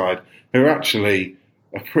Villa side, who are actually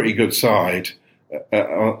a pretty good side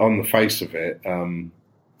on the face of it.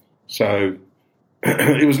 So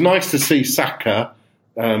it was nice to see Saka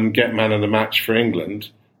get man of the match for England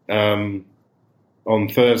on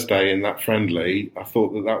Thursday in that friendly. I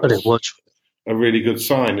thought that was a really good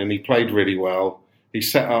sign, and he played really well. He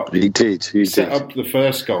set up. He did. He set up the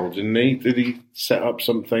first goal, didn't he? Did he set up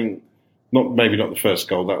something? Maybe not the first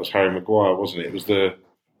goal. That was Harry Maguire, wasn't it? It was the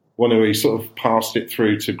one where he sort of passed it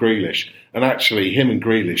through to Grealish. And actually, him and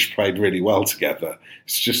Grealish played really well together.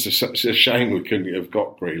 It's just a shame we couldn't have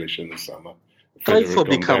got Grealish in the summer. They've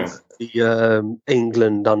probably come the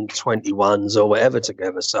England under-21s or whatever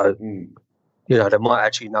together. So, they might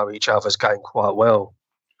actually know each other's game quite well.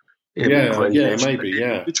 Maybe.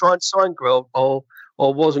 You try and sign Grealish,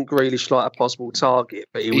 or wasn't Grealish like a possible target?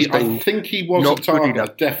 But I think he was a target, a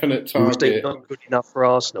definite target. He was not good enough for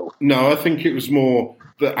Arsenal. No, I think it was more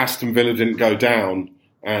that Aston Villa didn't go down,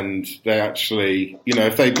 and they actually,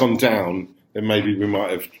 if they'd gone down, then maybe we might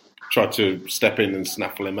have tried to step in and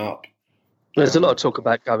snaffle him up. There's a lot of talk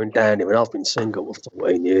about going down here, and I've been single for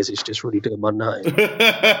 14 years. It's just really doing my name.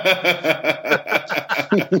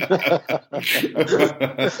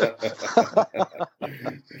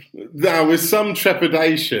 Now, with some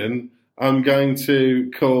trepidation, I'm going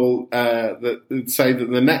to say that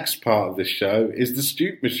the next part of this show is the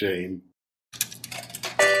Stoop Machine.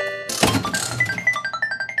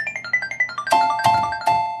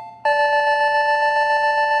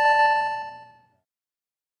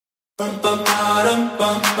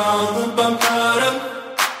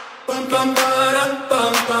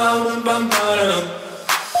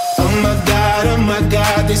 Oh my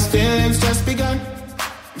God, these feelings just begun.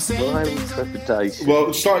 Trepidation.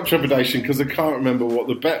 Well, slight trepidation because I can't remember what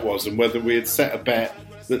the bet was and whether we had set a bet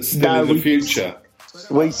that's still in the future.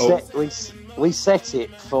 We set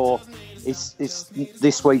it for it's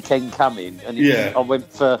this weekend coming, and I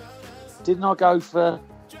went for. Didn't I go for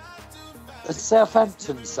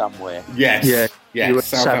Southampton somewhere? Yes. You were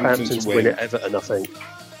Southampton to win at Everton, I think.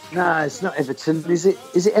 No, it's not Everton. Is it?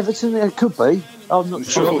 Is it Everton? It could be. I'm not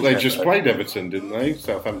sure. I thought they just played Everton, didn't they?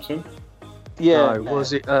 Southampton. Yeah. No,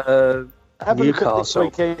 was it Newcastle? This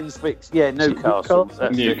weekend's fix. Yeah, Newcastle.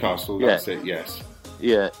 Newcastle. That's it. Yes.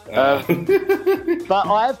 Yeah. But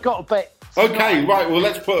I have got a bet. Okay, right. Well,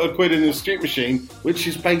 let's put a quid in the Stoop Machine, which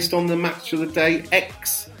is based on the Match of the Day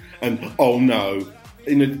X. And oh no,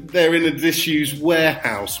 they're in a disused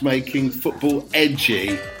warehouse making football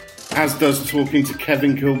edgy, as does Talking to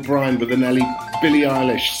Kevin Kilbride with an Billie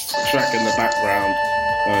Eilish track in the background.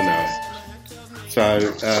 Oh no. So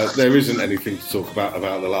there isn't anything to talk about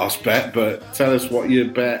the last bet, but tell us what your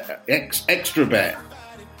bet, extra bet.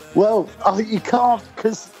 Well, you can't,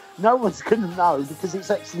 because no one's going to know, because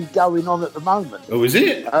it's actually going on at the moment. Oh, is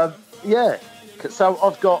it? Yeah. So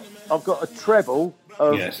I've got a treble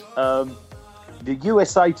of the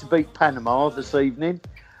USA to beat Panama this evening.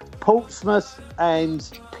 Portsmouth and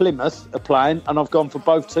Plymouth are playing, and I've gone for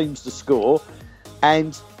both teams to score.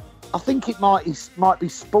 And I think it might be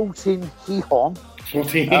Sporting Gijón.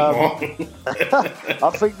 I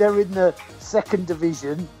think they're in the second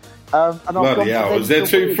division. And bloody hell, is there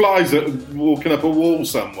two flies walking up a wall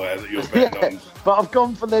somewhere that you're betting on? But I've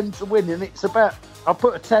gone for them to win, and it's about, I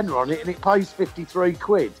put a tenner on it, and it pays 53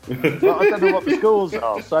 quid. But I don't know what the scores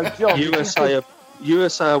are. So, John, USA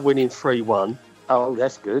are winning 3-1. Oh,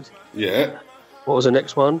 that's good. Yeah. What was the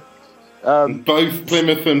next one? Both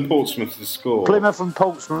Plymouth and Portsmouth to score. Plymouth and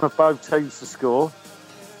Portsmouth are both teams to score.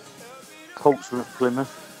 Portsmouth,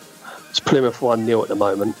 Plymouth. It's Plymouth 1-0 at the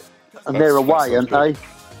moment. And they're away, aren't they?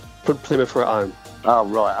 Plymouth are at home. Oh,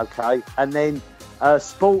 right, okay. And then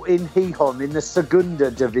Sporting Gijón in the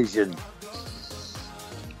Segunda Division.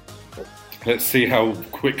 Let's see how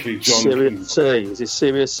quickly John Series C. Is it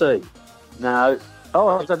Series C? No.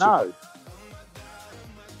 Oh, I don't know.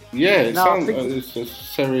 Yeah, it No, I sounds think it's a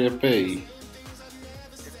Serie B.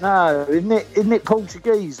 No, isn't it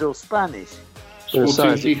Portuguese or Spanish? I was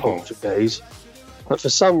going to say Sporting it's Gijón. Portuguese, but for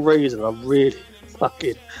some reason I'm really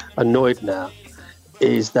fucking annoyed now.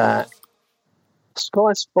 Is that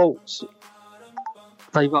Sky Sports?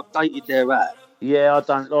 They've updated their app. Yeah, I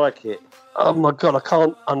don't like it. Oh my god, I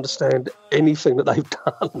can't understand anything that they've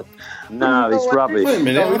done. No, it's rubbish. Wait a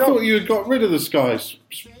minute, No, I no. thought you had got rid of the Sky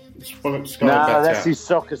No, Bet that's app. his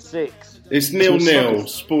Soccer 6. It's 0-0.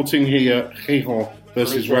 Sporting Gijón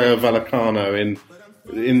versus Rayo Vallecano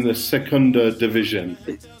in the Segunda Division.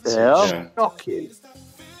 Yeah, Yeah. Shocking.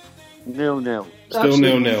 0-0. Still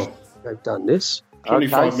Absolutely. 0-0. They've done this.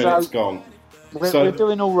 25 Okay, minutes so- gone. We're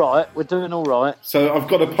doing all right. We're doing all right. So I've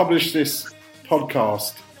got to publish this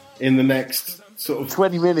podcast in the next sort of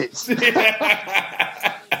 20 minutes. Well,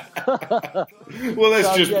 let's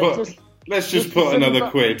So, just yeah, put just- let's just just put think another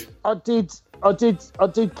about- quid. I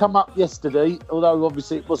did come up yesterday, although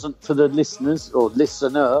obviously it wasn't for the listeners or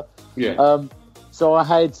listener. Yeah. So I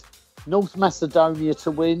had North Macedonia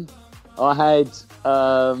to win. I had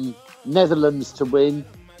Netherlands to win.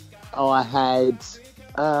 I had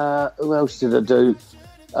who else did I do?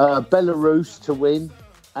 Belarus to win,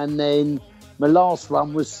 and then my last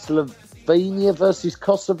one was Slovenia versus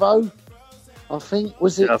Kosovo. I think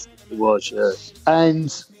was it. Yeah, I think it was, yeah.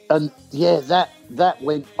 And yeah, that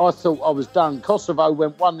went. I thought I was done. Kosovo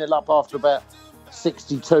went 1-0 up after about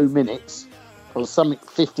 62 minutes or something,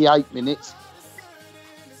 58 minutes.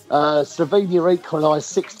 Slovenia equalised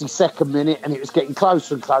 62nd minute, and it was getting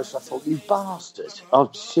closer and closer. I thought, you bastard!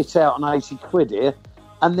 I'll shit out on 80 quid here,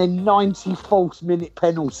 and then 94th minute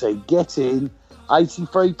penalty. Get in,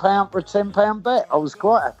 £83 for a £10 bet. I was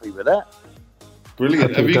quite happy with that.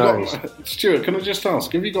 Brilliant. Have Happy you days. got Stuart? Can I just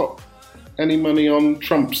ask? Have you got any money on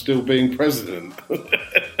Trump still being president?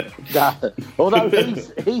 No. Although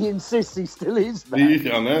he insists he still is, man.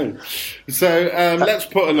 I know. So let's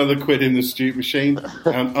put another quid in the Stute machine.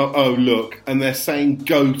 Oh, look, and they're saying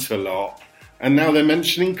goat a lot, and now they're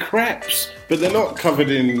mentioning crepes, but they're not covered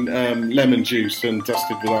in lemon juice and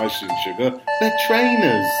dusted with icing sugar. They're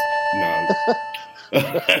trainers. No.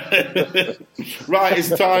 Right, it's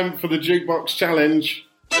time for the Jukebox Challenge.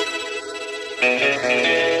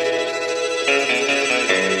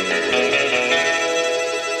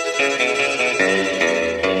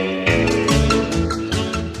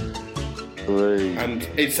 And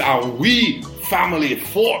it's our Wee Family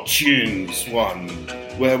Fortunes one,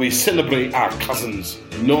 where we celebrate our cousins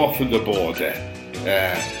north of the border.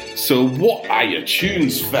 So what are your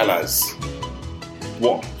tunes, fellas?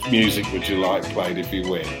 What music would you like played if you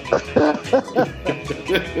win?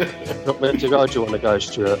 Not meant to go. Do you want to go,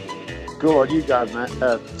 Stuart? Go on, you go, Matt.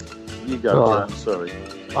 You go, Right. Graham, sorry.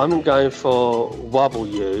 I'm going for Wobble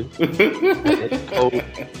You. It's called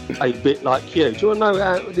A Bit Like You. Do you want to know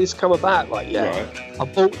how this come about? Like, yeah, Right. I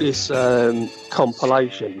bought this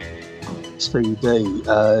compilation CD,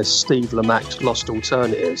 Steve Lamac's Lost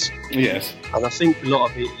Alternatives, Yes. and I think a lot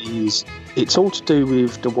of it is, it's all to do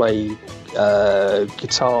with the way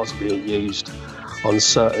guitars are being used on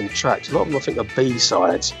certain tracks. A lot of them I think are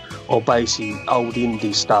B-sides or basically old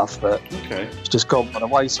indie stuff that Okay. it's just gone by the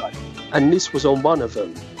wayside. And this was on one of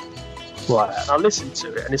them. Right, and I listened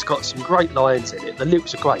to it and it's got some great lines in it. The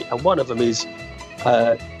lyrics are great, and one of them is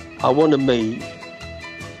I want to meet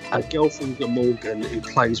a girl from Glamorgan who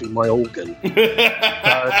plays with my organ.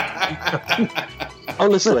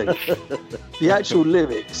 Honestly, the actual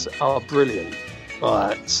lyrics are brilliant.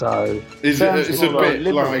 Right, so It's a more like bit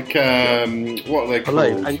Limerick. like what are they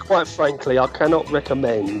believe, called? and quite frankly, I cannot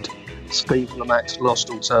recommend Steve Lamac's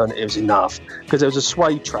Lost Alternatives enough, because there was a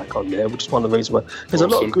Suede track on there, which is one of the reasons why there's a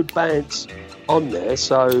lot Awesome. of good bands on there.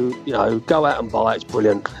 So go out and buy it. It's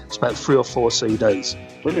brilliant. It's about 3 or 4 CDs.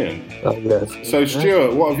 Brilliant. Yeah. So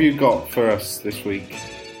Stuart, what have you got for us this week?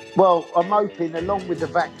 Well, I'm hoping, along with the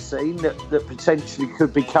vaccine that potentially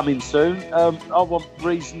could be coming soon, I want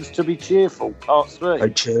Reasons to be Cheerful, part 3.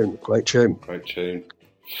 Great tune. Great tune. Great tune.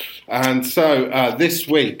 And so this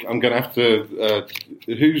week, I'm going to have to.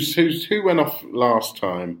 Who went off last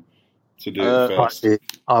time to do it first?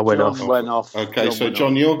 I went John off. went off. Okay, John so went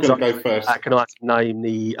John, off. you're going to go first. How can I name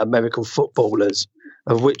the American footballers,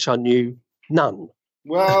 of which I knew none?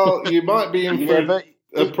 Well, you might be in for Yeah, but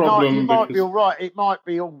a problem. you might be because- all right. It might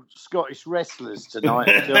be all Scottish wrestlers tonight.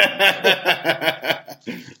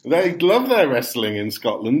 They love their wrestling in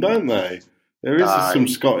Scotland, don't they? There is Aye. some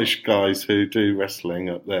Scottish guys who do wrestling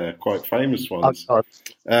up there, quite famous ones.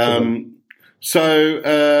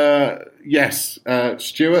 Yes,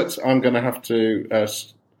 Stuart, I'm going to have to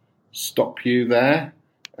stop you there.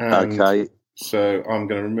 And Okay. So I'm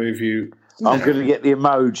going to remove you I'm going to get the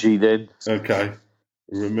emoji then. Okay.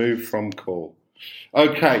 Remove from call.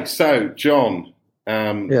 Okay, so, John,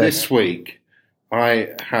 this week I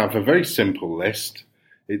have a very simple list.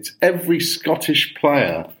 It's every Scottish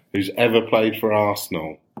player who's ever played for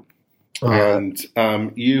Arsenal. And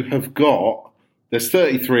you have got, there's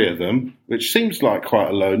 33 of them, which seems like quite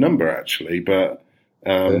a low number actually, but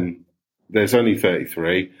there's only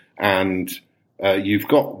 33. And you've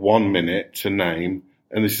got 1 minute to name,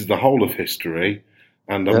 and this is the whole of history.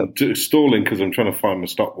 And I'm stalling because I'm trying to find my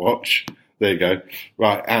stopwatch. There you go.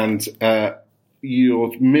 Right, and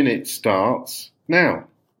your minute starts now.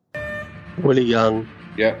 Willie Young.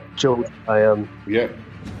 Yep. George Graham. Yep.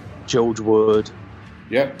 George Wood.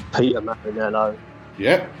 Yep. Peter Marinello.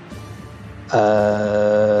 Yep.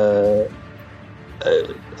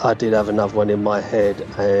 I did have another one in my head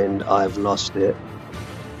and I've lost it.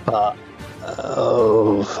 But,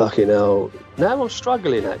 oh, fucking hell. Now I'm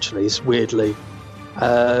struggling, actually, it's weirdly.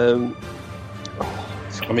 I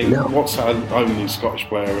mean, what's our only Scottish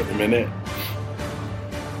player at the minute?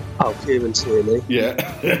 Oh, Kieran Tierney. Yeah.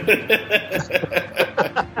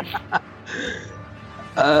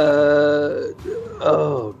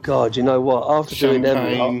 Oh, God, you know what? After doing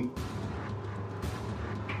them...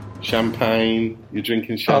 Champagne. You're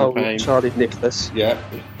drinking champagne. Oh, Charlie Nicholas. Yeah.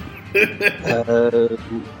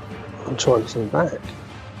 I'm trying to think back.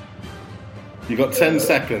 You got 10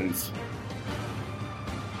 seconds.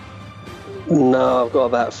 No, I've got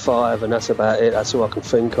about 5, and that's about it. That's all I can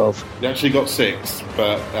think of. You actually got 6,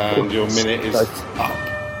 but your minute is up.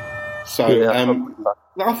 So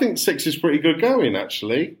I think 6 is pretty good going,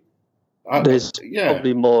 actually. There's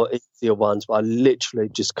probably more easier ones, but I literally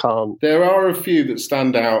just can't. There are a few that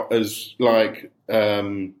stand out as like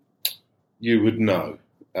you would know,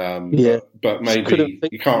 but maybe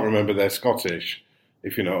you can't remember they're Scottish,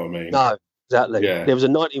 if you know what I mean. No, exactly. Yeah. There was a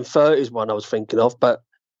 1930s one I was thinking of, but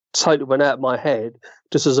totally went out of my head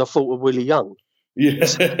just as I thought of Willie Young.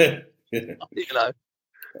 Yeah. You know.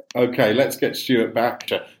 Okay, let's get Stuart back.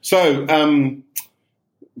 So,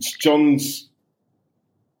 John's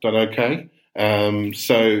done okay.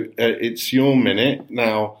 So it's your minute.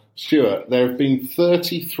 Now, Stuart, there have been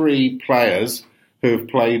 33 players who have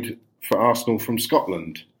played for Arsenal from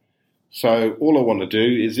Scotland. So all I want to do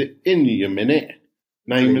is, in your minute,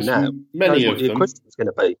 name as many of them. The question's going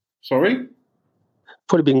to be. Sorry?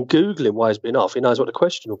 Probably been Googling why he's been off. He knows what the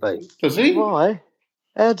question will be. Does he? Why?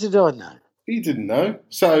 How did I know? He didn't know.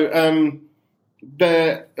 So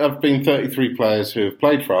there have been 33 players who have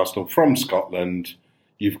played for Arsenal from Scotland.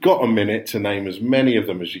 You've got a minute to name as many of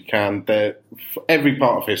them as you can. They're every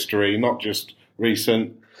part of history, not just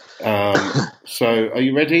recent. So are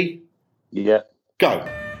you ready? Yeah. Go.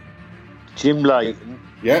 Jim Leighton.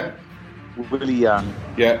 Yeah. Willie Young.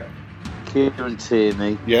 Yeah. Kieran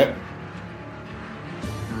Tierney. Yeah.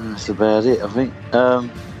 That's about it, I think.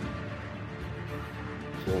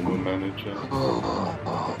 Former manager.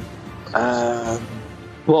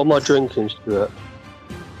 What am I drinking, Stuart?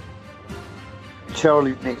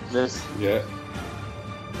 Charlie Nicholas. Yeah.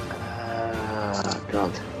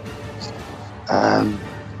 God.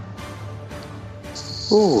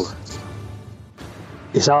 Oh.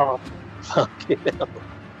 It's hard. Fucking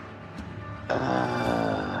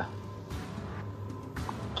hell.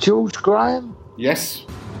 George Graham? Yes.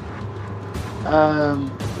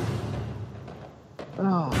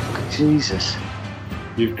 Oh, Jesus.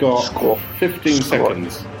 You've got 15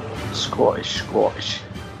 seconds. Scottish.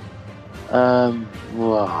 No.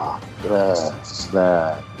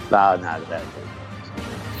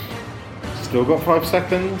 Still got 5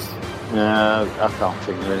 seconds? No, I can't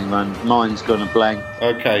think of anyone. Mine's gone a blank.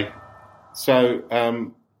 Okay. So,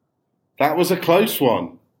 that was a close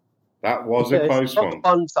one. That was a close one. The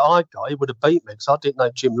ones that I got, he would have beat me because I didn't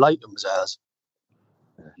know Jim Leighton was ours.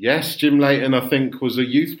 Yes, Jim Leighton, I think, was a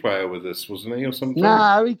youth player with us, wasn't he, or something?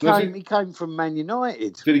 No, he came from Man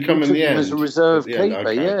United. Did he come in the end? As a reserve keeper,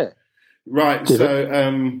 okay. yeah. Right,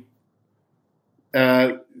 so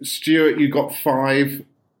Stuart, you got 5.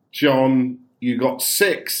 John, you got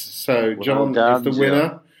 6. So John is the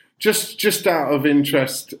winner. Just out of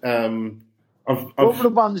interest, what were the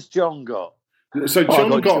ones John got? So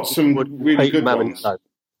John got some really good ones.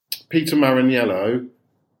 Peter Marinello.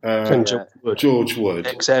 George Wood.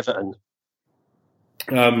 Ex-Everton.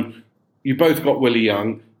 You both got Willie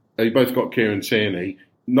Young. You both got Kieran Tierney.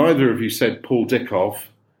 Neither of you said Paul Dickov.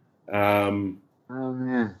 Yeah.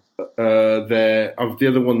 The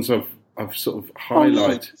other ones I've sort of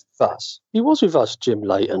highlighted. He was with us, Jim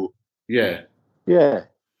Leighton. Yeah. Yeah.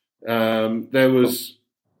 There was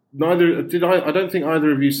neither. Did I? I don't think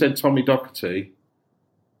either of you said Tommy Docherty.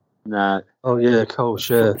 No. Oh yeah, of course,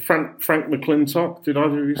 yeah. Frank McClintock. Did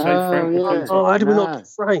either of you say Frank McClintock? Oh, how did we not get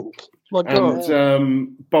Frank? My God.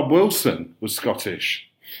 And Bob Wilson was Scottish,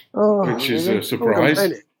 which is a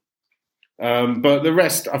surprise. But the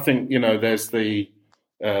rest, I think, there's the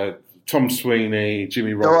Tom Sweeney,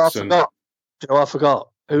 Jimmy Robertson. I forgot.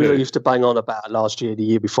 Who I used to bang on about last year, the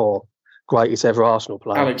year before? Greatest ever Arsenal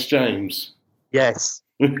player. Alex James. Yes.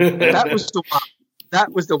 That was the one.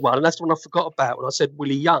 That was the one. And that's the one I forgot about when I said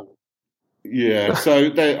Willie Young. Yeah. So,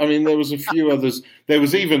 there was a few others. There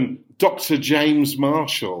was even Dr. James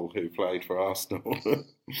Marshall, who played for Arsenal.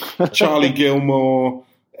 Charlie Gilmore,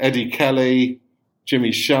 Eddie Kelly,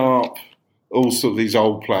 Jimmy Sharp, all sort of these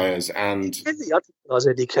old players. And I didn't realise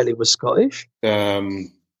Eddie Kelly was Scottish. A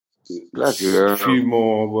few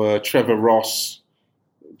more were Trevor Ross,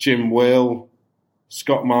 Jim Will,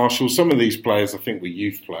 Scott Marshall. Some of these players, I think, were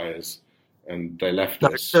youth players, and they left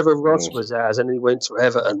us. Trevor Ross was ours, and he went to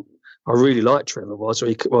Everton. I really liked Trevor Ross.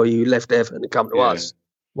 He left Everton to come to us,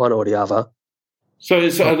 one or the other. So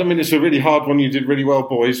it's a really hard one. You did really well,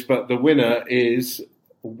 boys, but the winner is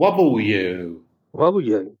Wobble You. Wobble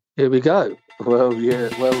You. Here we go. Well, yeah,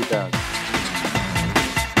 well done.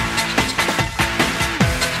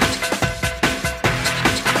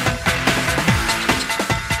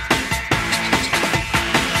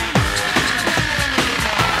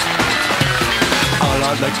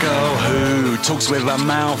 The girl who talks with a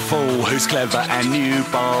mouthful, who's clever and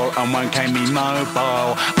nubile and won't keep me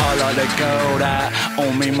mobile. I like the girl that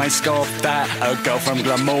all me may scoff that, a girl from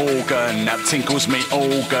Glamorgan that tinkles me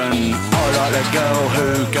organ. I like the girl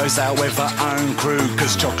who goes out with her own crew,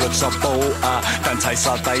 cause chocolates are bought don't taste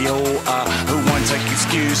like they oughta. Who won't take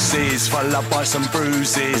excuses for love by some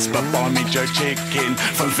bruises, but buy me jerk chicken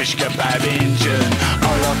from Fish Kebab Engine.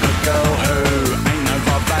 I like a girl who ain't no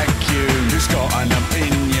vacuum, who's got an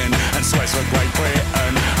opinion and swears for Great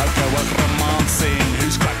Britain. A girl with romancing,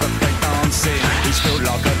 who's crap at break dancing, who's built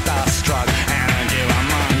like a dust truck and I give her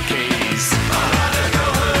monkeys. I like a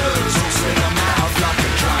girl who talks with her mouth like a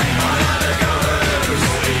train. I like a girl who's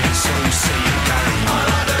naughty and saucy and game. I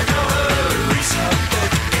like a girl who reads her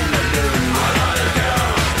book in the loo. I like a girl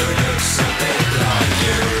who looks a bit like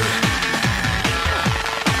you.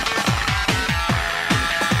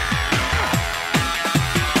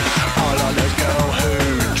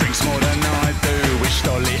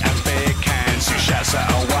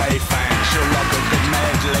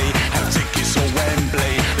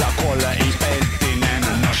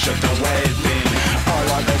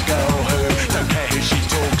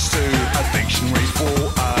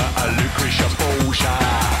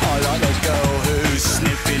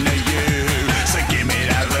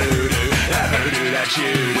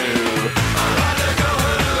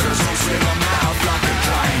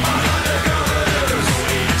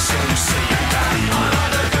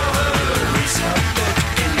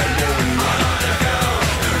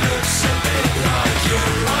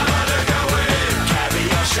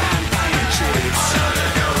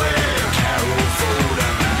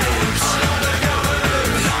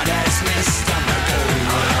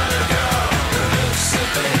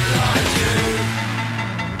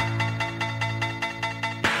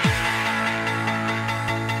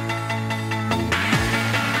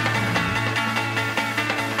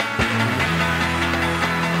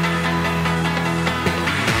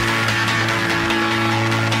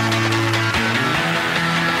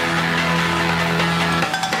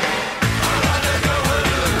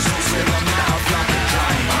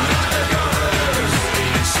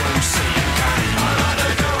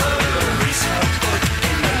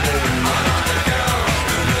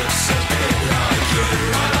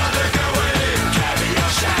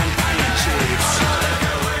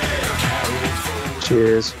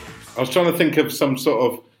 Cheers. I was trying to think of some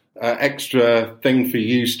sort of extra thing for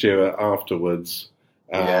you, Stuart, afterwards.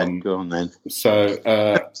 Go on then. So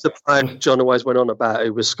that's the player John always went on about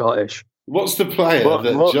who was Scottish. What's the player What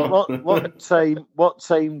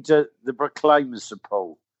team do the Proclaimers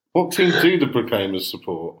support? What team do the Proclaimers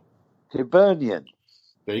support? Hibernian.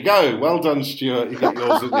 There you go. Well done, Stuart. You get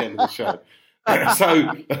yours at the end of the show. So,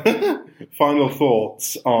 final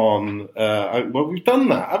thoughts on... well, we've done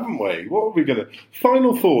that, haven't we? What are we going to...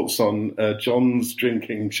 Final thoughts on John's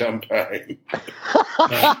drinking champagne.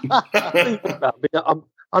 I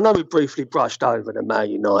know we briefly brushed over the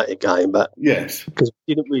Man United game, but... Yes. Because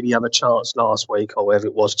we didn't really have a chance last week, or whatever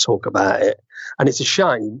it was, to talk about it. And it's a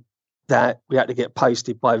shame that we had to get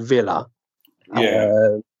posted by Villa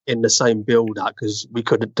in the same build-up, because we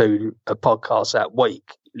couldn't do a podcast that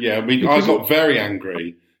week. Yeah, I got very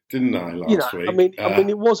angry, didn't I, last week? I mean,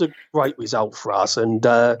 it was a great result for us, and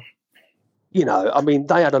they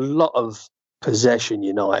had a lot of possession,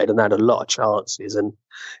 United, and had a lot of chances. And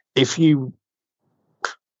if you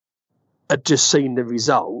had just seen the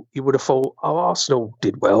result, you would have thought, oh, Arsenal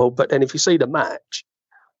did well. But then if you see the match,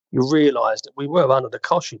 you realise that we were under the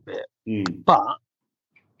cosh a bit. But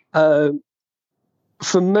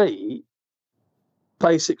for me,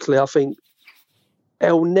 basically, I think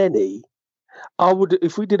El Neni,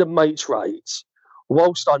 if we did a mates rates,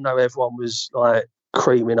 whilst I know everyone was like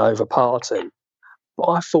creaming over Partey, but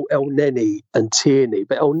I thought El Neni and Tierney,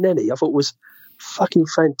 but El Neni I thought was fucking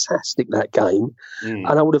fantastic that game. And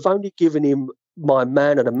I would have only given him my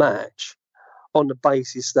man of the match on the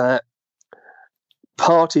basis that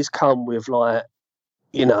Partey's come with like,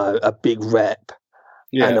 you know, a big rep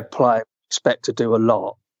and a player expect to do a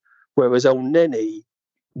lot. Whereas El Neni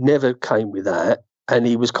never came with that, and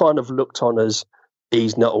he was kind of looked on as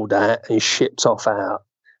he's not all that, and shipped off out,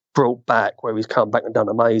 brought back where he's come back and done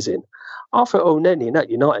amazing. I thought El Neni in that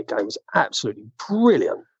United game was absolutely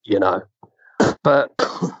brilliant, you know. But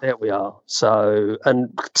there we are. So,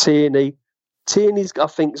 and Tierney's, I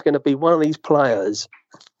think, is going to be one of these players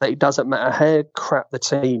that it doesn't matter how crap the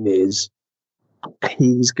team is,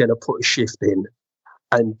 he's going to put a shift in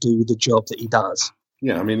and do the job that he does.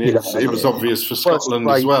 Yeah, I mean, it was obvious for Scotland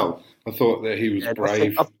as well. I thought that he was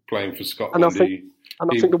brave playing for Scotland.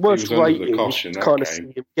 And I think the worst rating kind of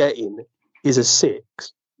see him getting is a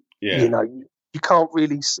 6. Yeah. You know, you can't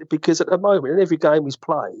really, because at the moment, in every game he's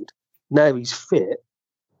played, now he's fit,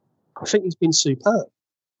 I think he's been superb.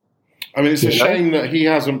 I mean, it's a shame that he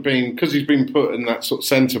hasn't been, because he's been put in that sort of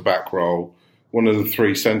centre-back role, one of the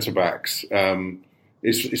 3 centre-backs.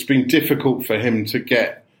 It's been difficult for him to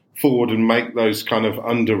get forward and make those kind of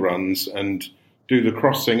underruns and do the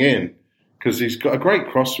crossing in, because he's got a great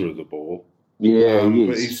crosser of the ball. Yeah,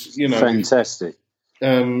 but he's, you know, fantastic.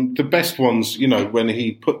 The best ones, you know, when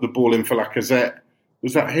he put the ball in for Lacazette,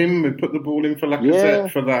 was that him who put the ball in for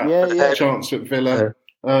Lacazette for that chance at Villa?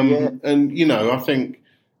 And you know, I think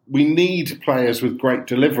we need players with great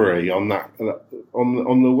delivery on that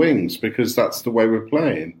on the wings, because that's the way we're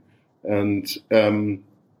playing. And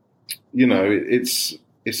you know, it's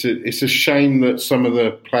a shame that some of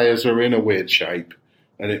the players are in a weird shape,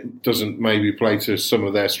 and it doesn't maybe play to some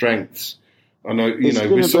of their strengths. I know, you know,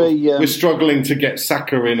 we're struggling to get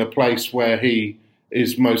Saka in a place where he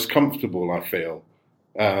is most comfortable, I feel.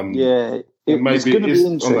 Maybe it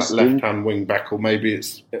is on that left-hand wing back, or maybe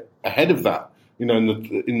it's ahead of that. You know, in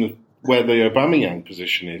the where the Aubameyang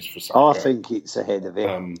position is for Saka. I think it's ahead of it.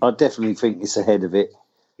 I definitely think it's ahead of it.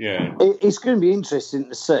 Yeah, it's going to be interesting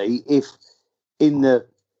to see if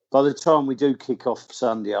by the time we do kick off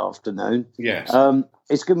Sunday afternoon, yes,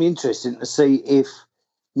 it's going to be interesting to see if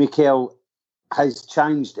Mikel has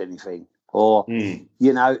changed anything, or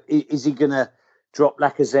you know, is he going to drop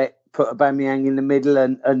Lacazette, put Aubameyang in the middle,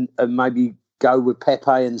 and maybe go with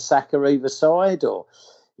Pepe and Saka either side, or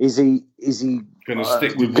is he going to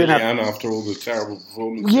stick with Willian after all the terrible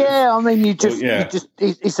performances? Yeah, I mean,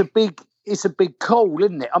 it's a big call,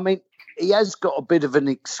 isn't it? I mean, he has got a bit of an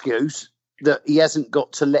excuse that he hasn't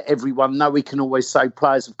got to let everyone know. He can always say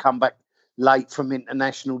players have come back late from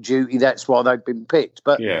international duty, that's why they've been picked.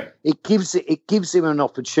 But it gives him an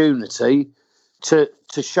opportunity to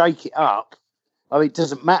shake it up. I mean, it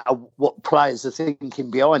doesn't matter what players are thinking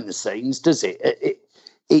behind the scenes, does it?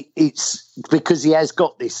 It's because he has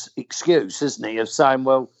got this excuse, hasn't he, of saying,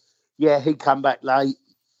 well, yeah, he come back late,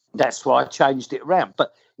 that's why I changed it around.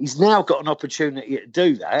 But he's now got an opportunity to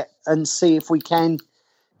do that and see if we can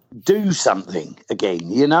do something again.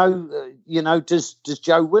 You know, does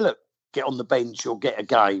Joe Willock get on the bench or get a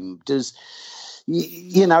game? Does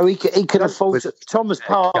he can afford to? Thomas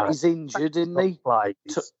Partey's injured, isn't he?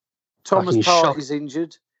 Thomas Partey's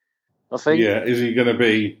injured, I think. Yeah, is he going to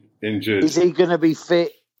be injured? Is he going to be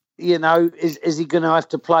fit? You know, is he going to have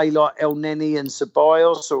to play like El Neni and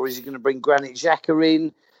Ceballos, or is he going to bring Granit Xhaka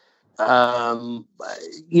in?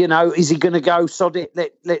 You know, is he going to go sod it?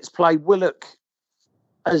 Let's play Willock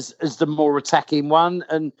as the more attacking one,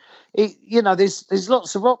 and there's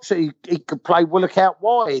lots of options. He could play Willock out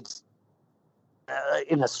wide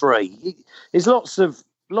in a 3. There's lots of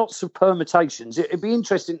permutations. It'd be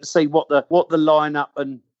interesting to see what the lineup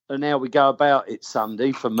and how we go about it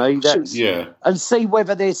Sunday for me. And see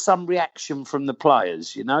whether there's some reaction from the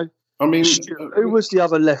players. You know, I mean, who was the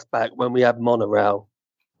other left back when we had Monorail?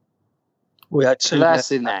 We had 2.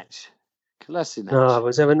 Kolasinac. No,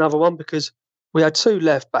 was there another one? Because we had 2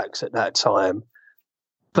 left backs at that time,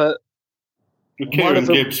 but Kieran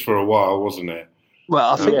Gibbs for a while, wasn't it?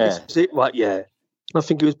 Well, I think this was it. Right, yeah. I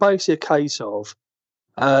think it was basically a case of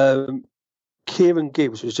Kieran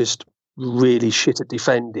Gibbs was just really shit at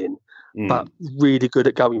defending, but really good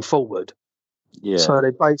at going forward. Yeah. So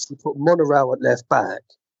they basically put Monreal at left back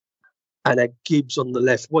and had Gibbs on the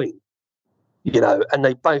left wing, and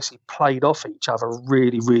they basically played off each other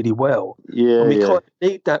really, really well. Yeah, and we kind of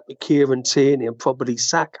need that with Kieran Tierney and probably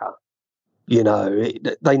Saka.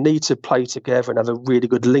 They need to play together and have a really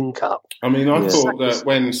good link up. I mean, I thought that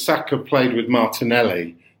when Saka played with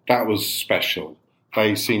Martinelli, that was special.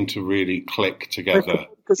 They seemed to really click together.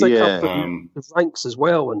 Because they come through the ranks as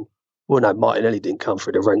well. And, no, Martinelli didn't come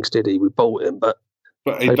through the ranks, did he? We bought him. But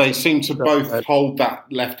they seemed to both hold that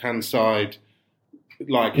left-hand side.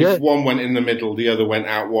 Like, if one went in the middle, the other went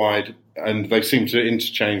out wide. And they seemed to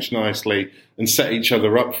interchange nicely and set each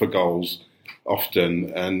other up for goals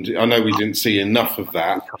often. And I know we didn't see enough of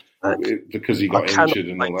that because he got injured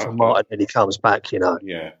and all that. For Martinelli comes back,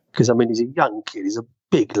 Yeah. Because, I mean, he's a young kid. He's a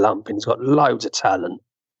big lump and he's got loads of talent.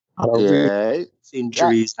 And really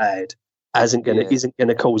injury he's had isn't going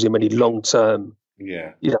to cause him any long term.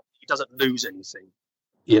 Yeah, he doesn't lose anything.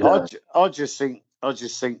 I just think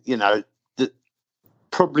that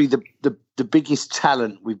probably the biggest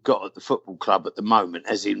talent we've got at the football club at the moment,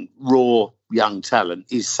 as in raw young talent,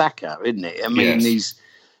 is Saka, isn't it? I mean, he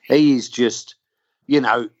is just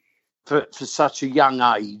for such a young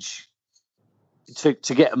age. To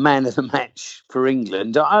get a man of the match for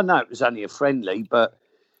England, I know it was only a friendly, but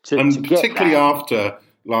to particularly get that, after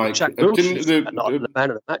Jack Wilshere's not the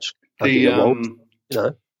man of the match.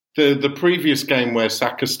 The previous game where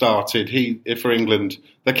Saka started, for England,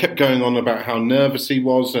 they kept going on about how nervous he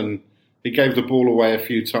was, and he gave the ball away a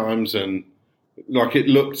few times, and it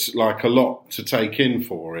looked like a lot to take in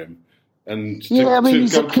for him. And come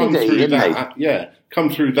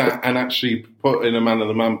through that and actually put in a man of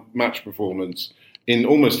the match performance in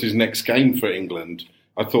almost his next game for England,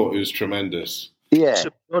 I thought it was tremendous. Yeah.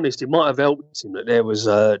 To be honest, it might have helped him that there was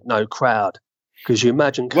no crowd. Because you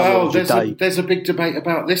imagine there's a big debate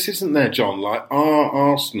about this, isn't there, John? Like, are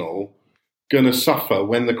Arsenal going to suffer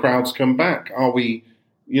when the crowds come back? Are we,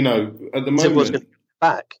 at the moment... Everyone's going to come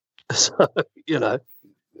back. So,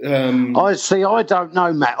 I don't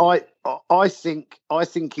know, Matt. I think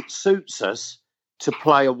it suits us to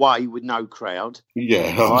play away with no crowd.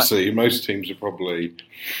 Yeah, obviously, most teams are probably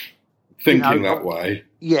thinking that way.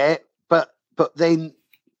 Yeah, but then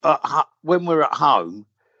when we're at home,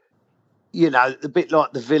 a bit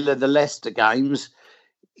like the Villa, the Leicester games,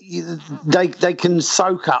 they can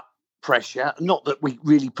soak up pressure. Not that we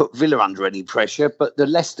really put Villa under any pressure, but the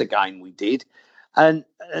Leicester game we did, and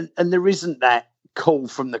there isn't that call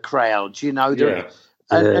from the crowd,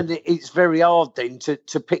 And it's very hard then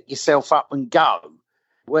to pick yourself up and go.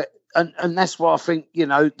 And that's why I think,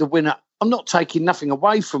 the winner, I'm not taking nothing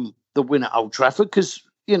away from the win at Old Trafford because,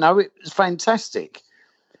 it was fantastic.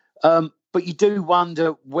 But you do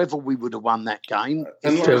wonder whether we would have won that game.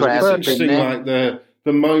 And it's interesting, like the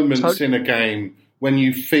moments in a game when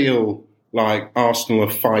you feel like Arsenal are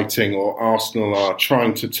fighting or Arsenal are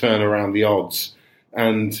trying to turn around the odds.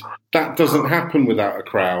 And that doesn't happen without a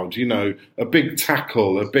crowd. A big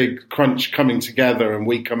tackle, a big crunch coming together and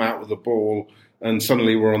we come out with the ball and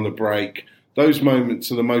suddenly we're on the break. Those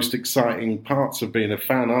moments are the most exciting parts of being a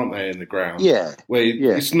fan, aren't they, in the ground? Yeah. Where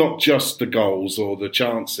it's not just the goals or the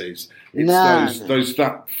chances. It's those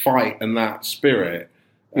that fight and that spirit.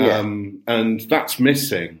 And that's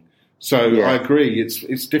missing. So I agree.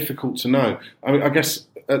 It's difficult to know. I mean, I guess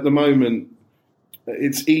at the moment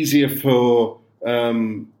it's easier for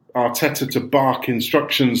Arteta to bark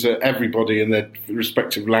instructions at everybody in their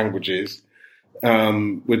respective languages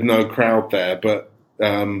with no crowd there, but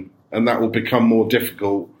and that will become more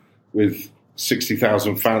difficult with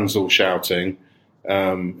 60,000 fans all shouting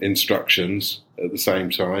instructions at the same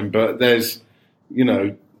time. But there's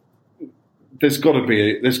got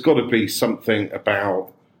to be something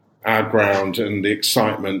about our ground and the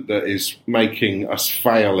excitement that is making us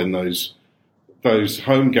fail in those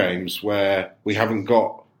home games where we haven't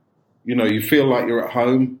got, you feel like you're at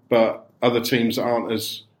home, but other teams aren't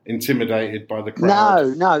as intimidated by the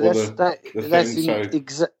crowd. No, that's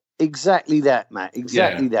exactly that, Matt.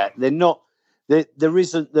 Exactly that. They're not. There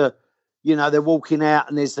isn't the. They're walking out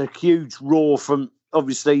and there's a huge roar from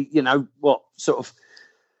obviously. Sort of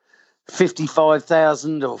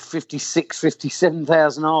 55,000 or 56,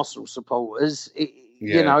 57,000 Arsenal supporters.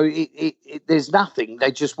 There's nothing.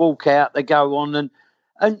 They just walk out. They go on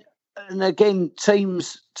and again,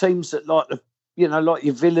 teams that like like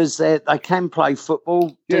your Villas, they can play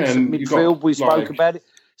football. Decent midfield. We spoke about it.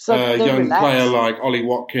 So young player like Ollie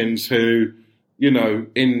Watkins, who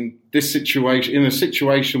in this situation, in a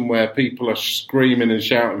situation where people are screaming and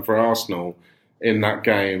shouting for Arsenal in that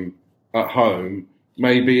game at home,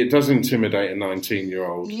 maybe it does intimidate a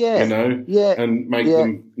 19-year-old, Yeah, you know, yeah, and make yeah.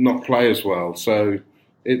 them not play as well. So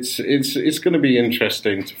it's going to be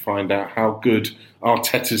interesting to find out how good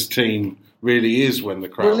Arteta's team really is when the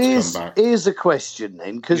crowds come back. Here's a question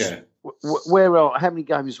then, because Yeah. how many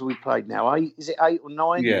games have we played now? 8? Is it 8 or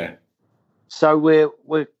 9? Yeah. So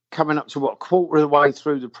we're coming up to what, a quarter of the way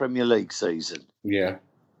through the Premier League season. Yeah.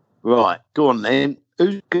 Right, go on then.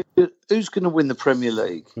 Who's going to win the Premier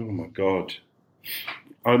League? Oh my God.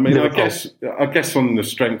 I mean, I guess on the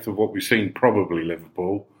strength of what we've seen, probably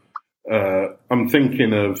Liverpool. I'm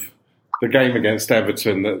thinking of the game against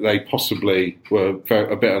Everton that they possibly were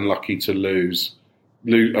a bit unlucky to lose.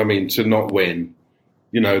 To not win.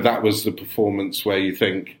 You know, that was the performance where you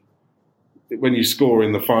think, when you score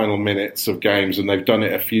in the final minutes of games, and they've done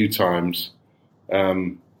it a few times,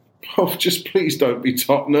 just please don't be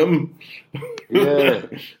Tottenham. Yeah.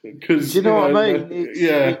 Because do you know what I mean?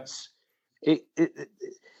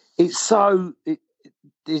 It's so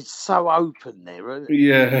open there. Isn't it?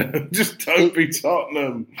 Yeah, just don't be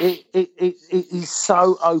Tottenham. It is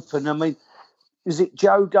so open. I mean, is it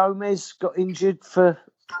Joe Gomez got injured for,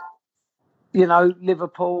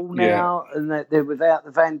 Liverpool now, and they're without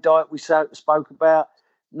the Van Dijk we spoke about.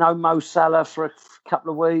 No Mo Salah for a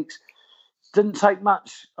couple of weeks. Didn't take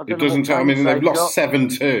much. It doesn't take. I mean, they've lost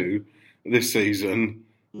 7-2 this season.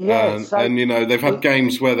 Yeah, and they've had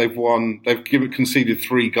games where they've won. They've conceded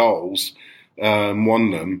 3 goals,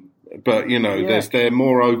 won them. But they're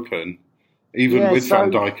more open. Even with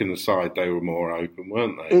Van Dijk in the side, they were more open,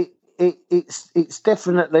 weren't they? It's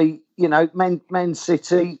definitely Man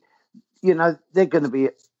City. They're going to be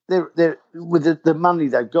they're with the money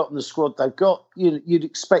they've got and the squad they've got. You'd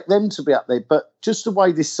expect them to be up there, but just the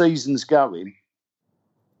way this season's going,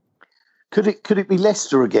 could it be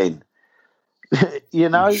Leicester again?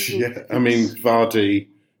 Yeah, I mean, Vardy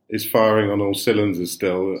is firing on all cylinders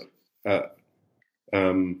still,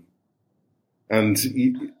 and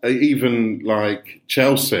even like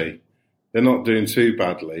Chelsea, they're not doing too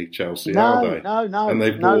badly. Chelsea, are they? No. And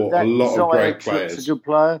they've bought a lot of great players. It's a good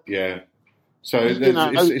player. Yeah, so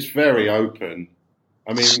it's very open.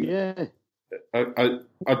 I mean, yeah. I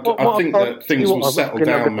think that things will settle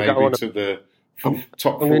down maybe to the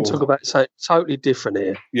top 4. I'm going to talk about something totally different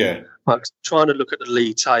here. Yeah. Like, trying to look at the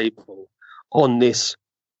league table on this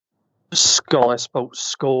Sky Sports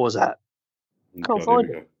Scores app. Can't find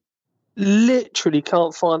it. Literally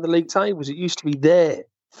can't find the league tables. It used to be there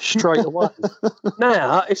straight away.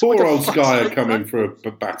 Now it's poor old Sky are coming for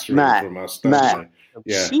a battery from us, don't they?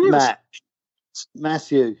 Yeah.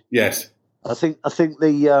 Matthew. Yes. I think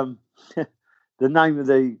the the name of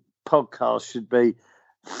the podcast should be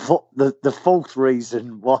the fourth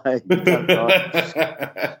reason why.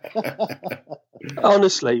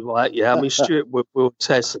 Honestly, right? Yeah, I mean, Stuart will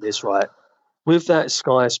test this, right? With that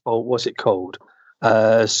Sky Sport, what's it called?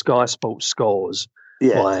 Sky Sport Scores.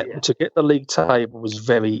 Yeah, right. Yeah. To get the league table was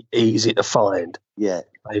very easy to find. Yeah.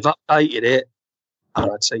 They've updated it,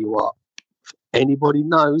 and I tell you what, if anybody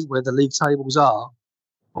knows where the league tables are,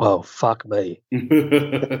 well, fuck me.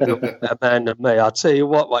 A man than me. I tell you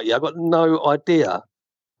what, right? Yeah, I've got no idea.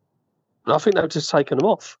 But I think they've just taken them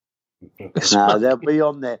off. No, they'll be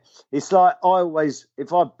on there. It's like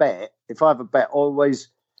if I have a bet, I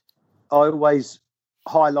always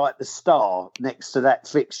highlight the star next to that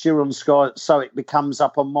fixture on Sky so it becomes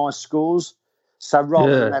up on my scores. So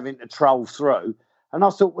rather than having to troll through. And I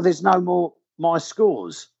thought, well, there's no more my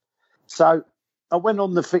scores. So I went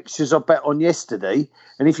on the fixtures I bet on yesterday,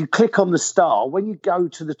 and if you click on the star, when you go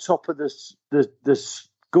to the top of the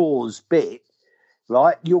scores bit,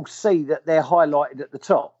 right, you'll see that they're highlighted at the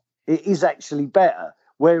top. It is actually better.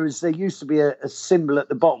 Whereas there used to be a symbol at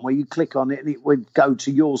the bottom where you click on it and it would go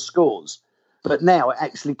to your scores. But now it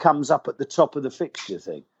actually comes up at the top of the fixture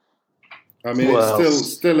thing. I mean,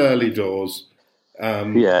 it's still early doors.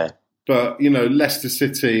 Yeah. But, Leicester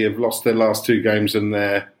City have lost their last 2 games and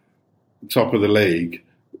they're top of the league,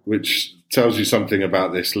 which tells you something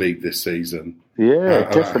about this league this season. Yeah,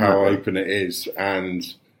 definitely. How open it is. And,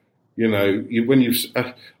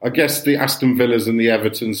 I guess the Aston Villas and the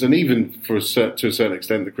Evertons, and even to a certain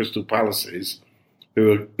extent the Crystal Palaces,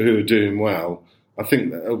 who are doing well, I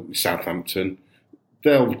think that Southampton,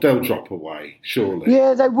 they'll drop away, surely.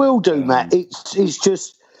 Yeah, they will do, Matt. It's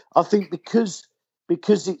just, I think because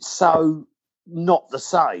it's so not the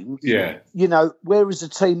same. Yeah. Whereas a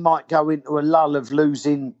team might go into a lull of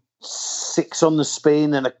losing 6 on the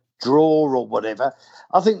spin and a draw or whatever,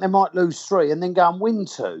 I think they might lose 3 and then go and win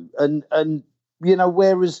 2. And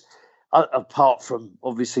whereas apart from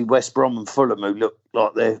obviously West Brom and Fulham, who look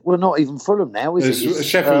like they're not even Fulham now, is it?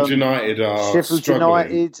 Sheffield United are Sheffield struggling.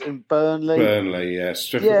 United and Burnley. Burnley, yes.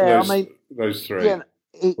 Those three. Yeah,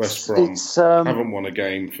 West Brom haven't won a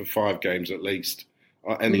game for 5 games at least.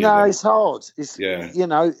 It's hard.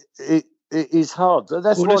 It is hard.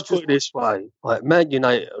 That's why let's put it this way: like Man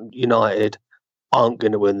United aren't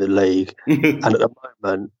going to win the league, and at the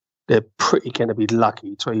moment they're pretty going to be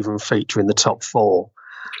lucky to even feature in the top 4.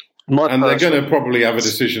 They're going to probably have a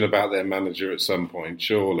decision about their manager at some point,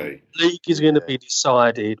 surely. The league is going to be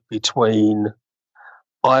decided between,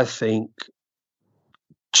 I think,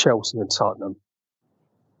 Chelsea and Tottenham.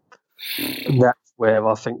 And that's where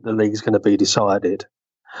I think the league's going to be decided.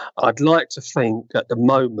 I'd like to think at the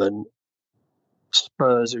moment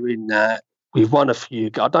Spurs are in that. We've won a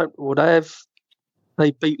few.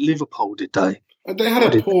 They beat Liverpool, did they? They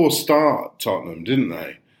had a poor start, Tottenham, didn't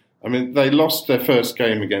they? I mean, they lost their first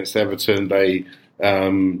game against Everton. They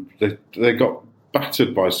got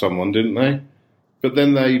battered by someone, didn't they? But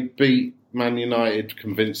then they beat Man United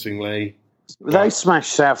convincingly. They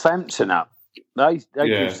smashed Southampton up. They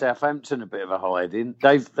give Southampton a bit of a hiding.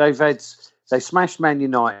 They smashed Man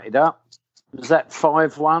United up. Was that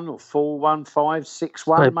 5-1 or 4-1,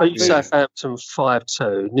 5-6-1? They beat Southampton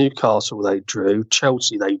 5-2. Newcastle they drew.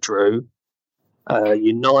 Chelsea they drew.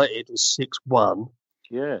 United was 6-1.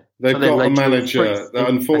 Yeah, they've got a manager.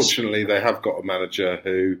 Unfortunately, they have got a manager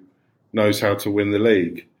who knows how to win the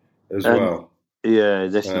league as well. Yeah,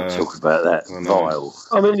 let's not talk about that. Vile.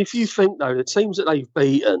 I mean, if you think though, the teams that they've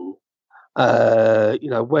beaten,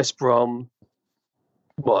 West Brom,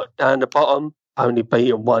 down the bottom, only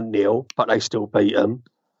beaten 1-0, but they still beat them.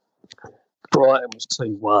 Brighton was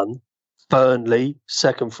 2-1. Burnley,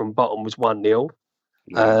 second from bottom, was 1-0.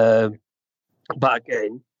 But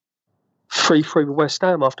again, 3-3 with West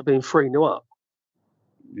Ham after being 3-0 up.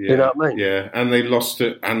 Yeah, you know what I mean? Yeah, and they lost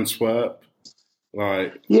at Antwerp.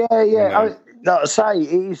 Like I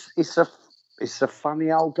say, it's a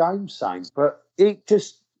funny old game, Saint, but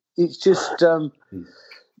it's just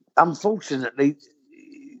unfortunately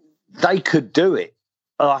they could do it.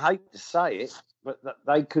 I hate to say it, but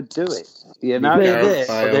they could do it. You know,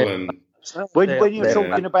 when you're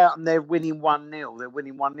talking about them, they're winning 1-0. They're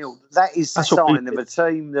winning 1-0. That is a sign of a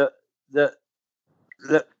team that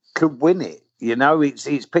could win it. You know,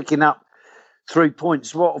 it's picking up 3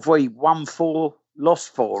 points. What have we won 4,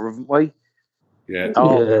 lost 4, haven't we? Yeah.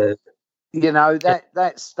 You know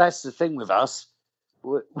that's the thing with us.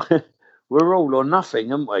 We're all or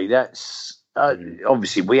nothing, aren't we? That's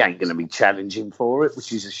obviously we ain't going to be challenging for it,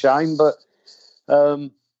 which is a shame. But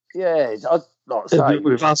I'd like to say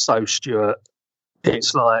with us, though, Stuart,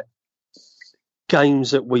 it's like some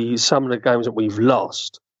of the games that we've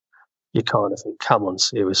lost. You kind of think, come on,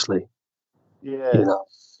 seriously. Yeah. You know,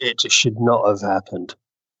 it just should not have happened.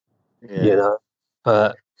 Yeah. You know,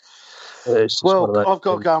 but it's just I've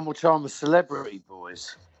got to go and watch I'm a Celebrity,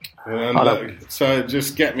 boys. So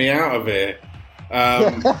just get me out of here.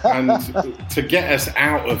 And to get us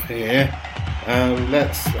out of here,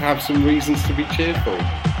 let's have some reasons to be cheerful.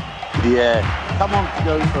 Yeah. Come on,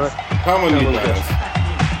 Come on, you guys.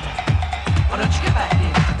 Why don't you get back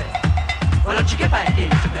into bed? Why don't you get back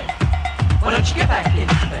into bed? Why don't you get back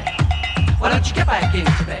into bed? Why don't you get back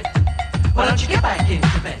into bed? Why don't you get back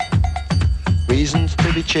into bed? Reasons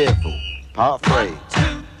to be cheerful. Part 3. 1,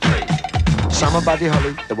 2, 3. Summer Buddy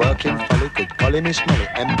Holly, the working folly, good golly Miss Molly,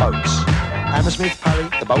 and boats. Hammersmith Pally,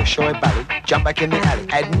 the Bolshoi Bally, jump back in the alley,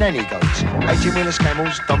 add nanny goats. 18-wheelers,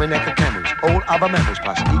 camels, Dominica camels, all other mammals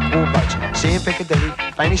plus equal votes. Seeing Piccadilly,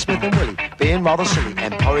 Fanny Smith and Willie, being rather silly,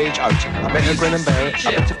 and porridge oats. I better grin and bear it,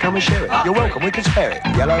 I better come and share it. You're welcome, we can spare it.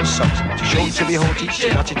 Yellow socks, too short to be haughty,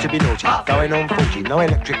 too nutty to be naughty. Going on 40, no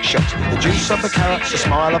electric shocks. The juice of the carrot, the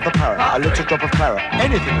smile of the parrot, a little drop of claret,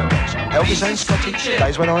 anything that works. Elvis and Scotty,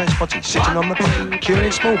 days when I ain't spotty, sitting on the potty,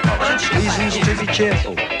 curing smallpox. Reasons to be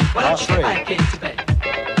cheerful. Part 3.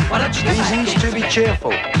 Reasons to be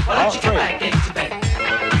cheerful. Part 3.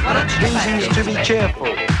 Reasons to be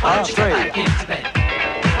cheerful. Part 3.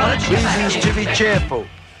 Reasons to be cheerful.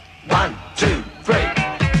 1, 2, 3.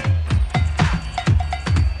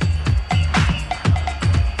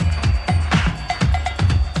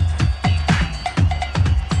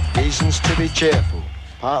 Reasons to be cheerful.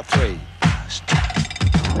 Part 3.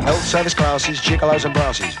 Health service classes, gigolos and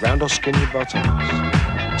brasses, round or skinny bottoms.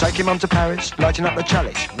 Taking mum to Paris, lighting up the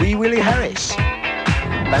chalice. Wee Willie Harris.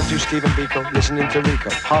 Bantu Stephen Biko, listening to Rico.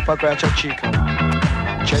 Harpo Groucho Chico.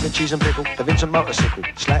 Cheddar cheese and pickle, the Vincent motorcycle.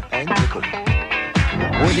 Slap and tickle.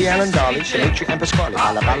 Woody Allen Darley, Dimitri and Pasquale.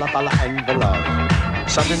 Balla balla balla and below.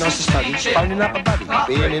 Something nice to study, phoning up a buddy.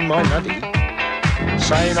 Being in my nutty.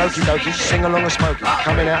 Saying okie dokie, sing along a smoky.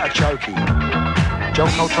 Coming out a chokey. John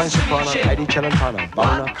Coltrane soprano, Eddie Celentano,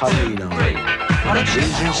 Bona Carlino.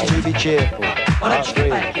 Reasons to be cheerful, part 3.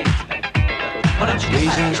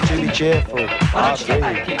 Reasons to be cheerful, part 3.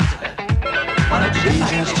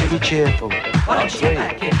 Reasons to be cheerful, part 3.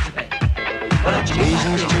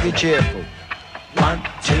 Reasons to be cheerful. 1,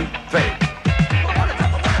 2, 3.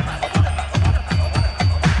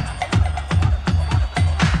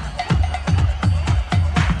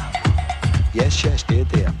 Yes, yes, dear,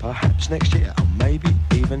 dear, perhaps next year, or maybe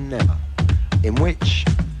even never. In which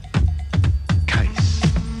case...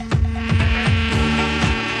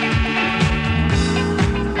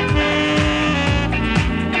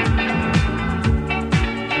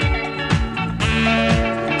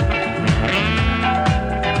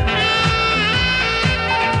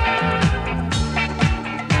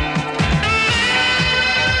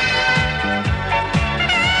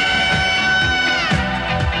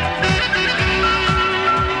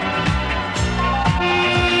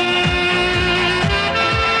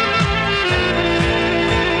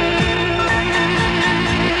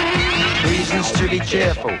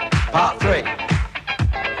 Cheerful, part 3.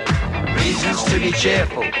 Reasons to be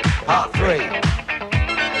cheerful, part 3.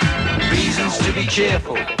 Reasons to be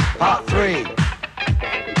cheerful, part 3.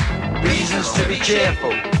 Reasons to be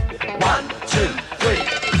cheerful. 1, 2, 3.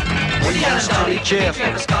 Reasons to be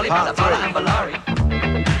cheerful, part 3.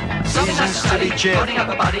 Reasons to be cheerful,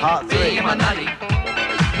 part 3.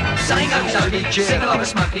 Reasons to be cheerful,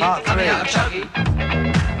 part 3. Reasons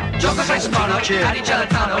to be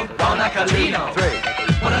cheerful, Bona Carlino. 3.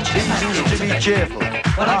 Reasons to be cheerful,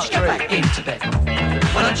 part 3. Reasons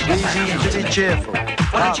to be cheerful,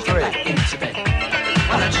 part 3.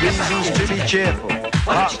 Reasons to be cheerful,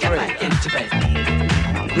 part 3.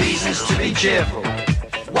 Reasons to be cheerful.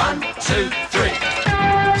 1, 2,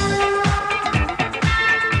 3.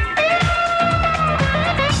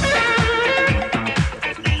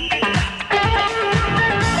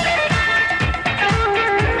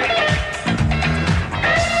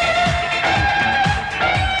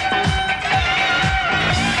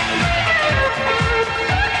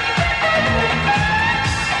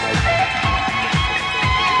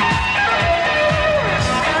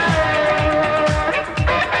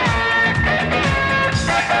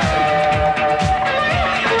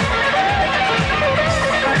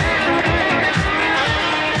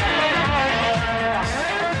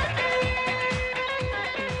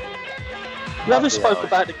 We haven't spoke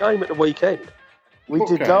about the game at the weekend. We What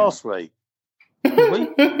did game? last week. Did we?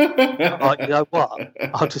 You know what?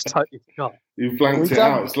 I just totally forgot. You blanked We it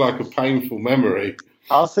don't- out. It's like a painful memory.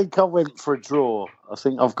 I think I went for a draw. I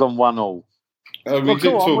think I've gone 1-1. We Well, did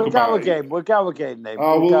go on, talk we'll about go it. again. We'll go again then.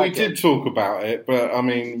 Oh, We'll well, go we again. did talk about it, but I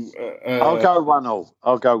mean, I'll go 1-0.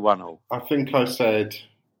 I'll go 1-0. I think I said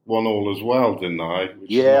 1-1 as well, didn't I? Which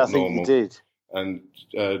is Yeah, I not think normal. you did. And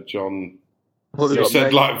John, What we you got, said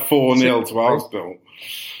mate? like 4-0 to Arsenal.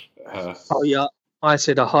 Oh yeah, I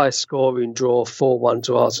said a high scoring draw, 4-1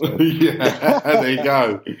 to Arsenal. Yeah, there you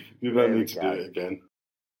go. You There don't we need to do go. it again.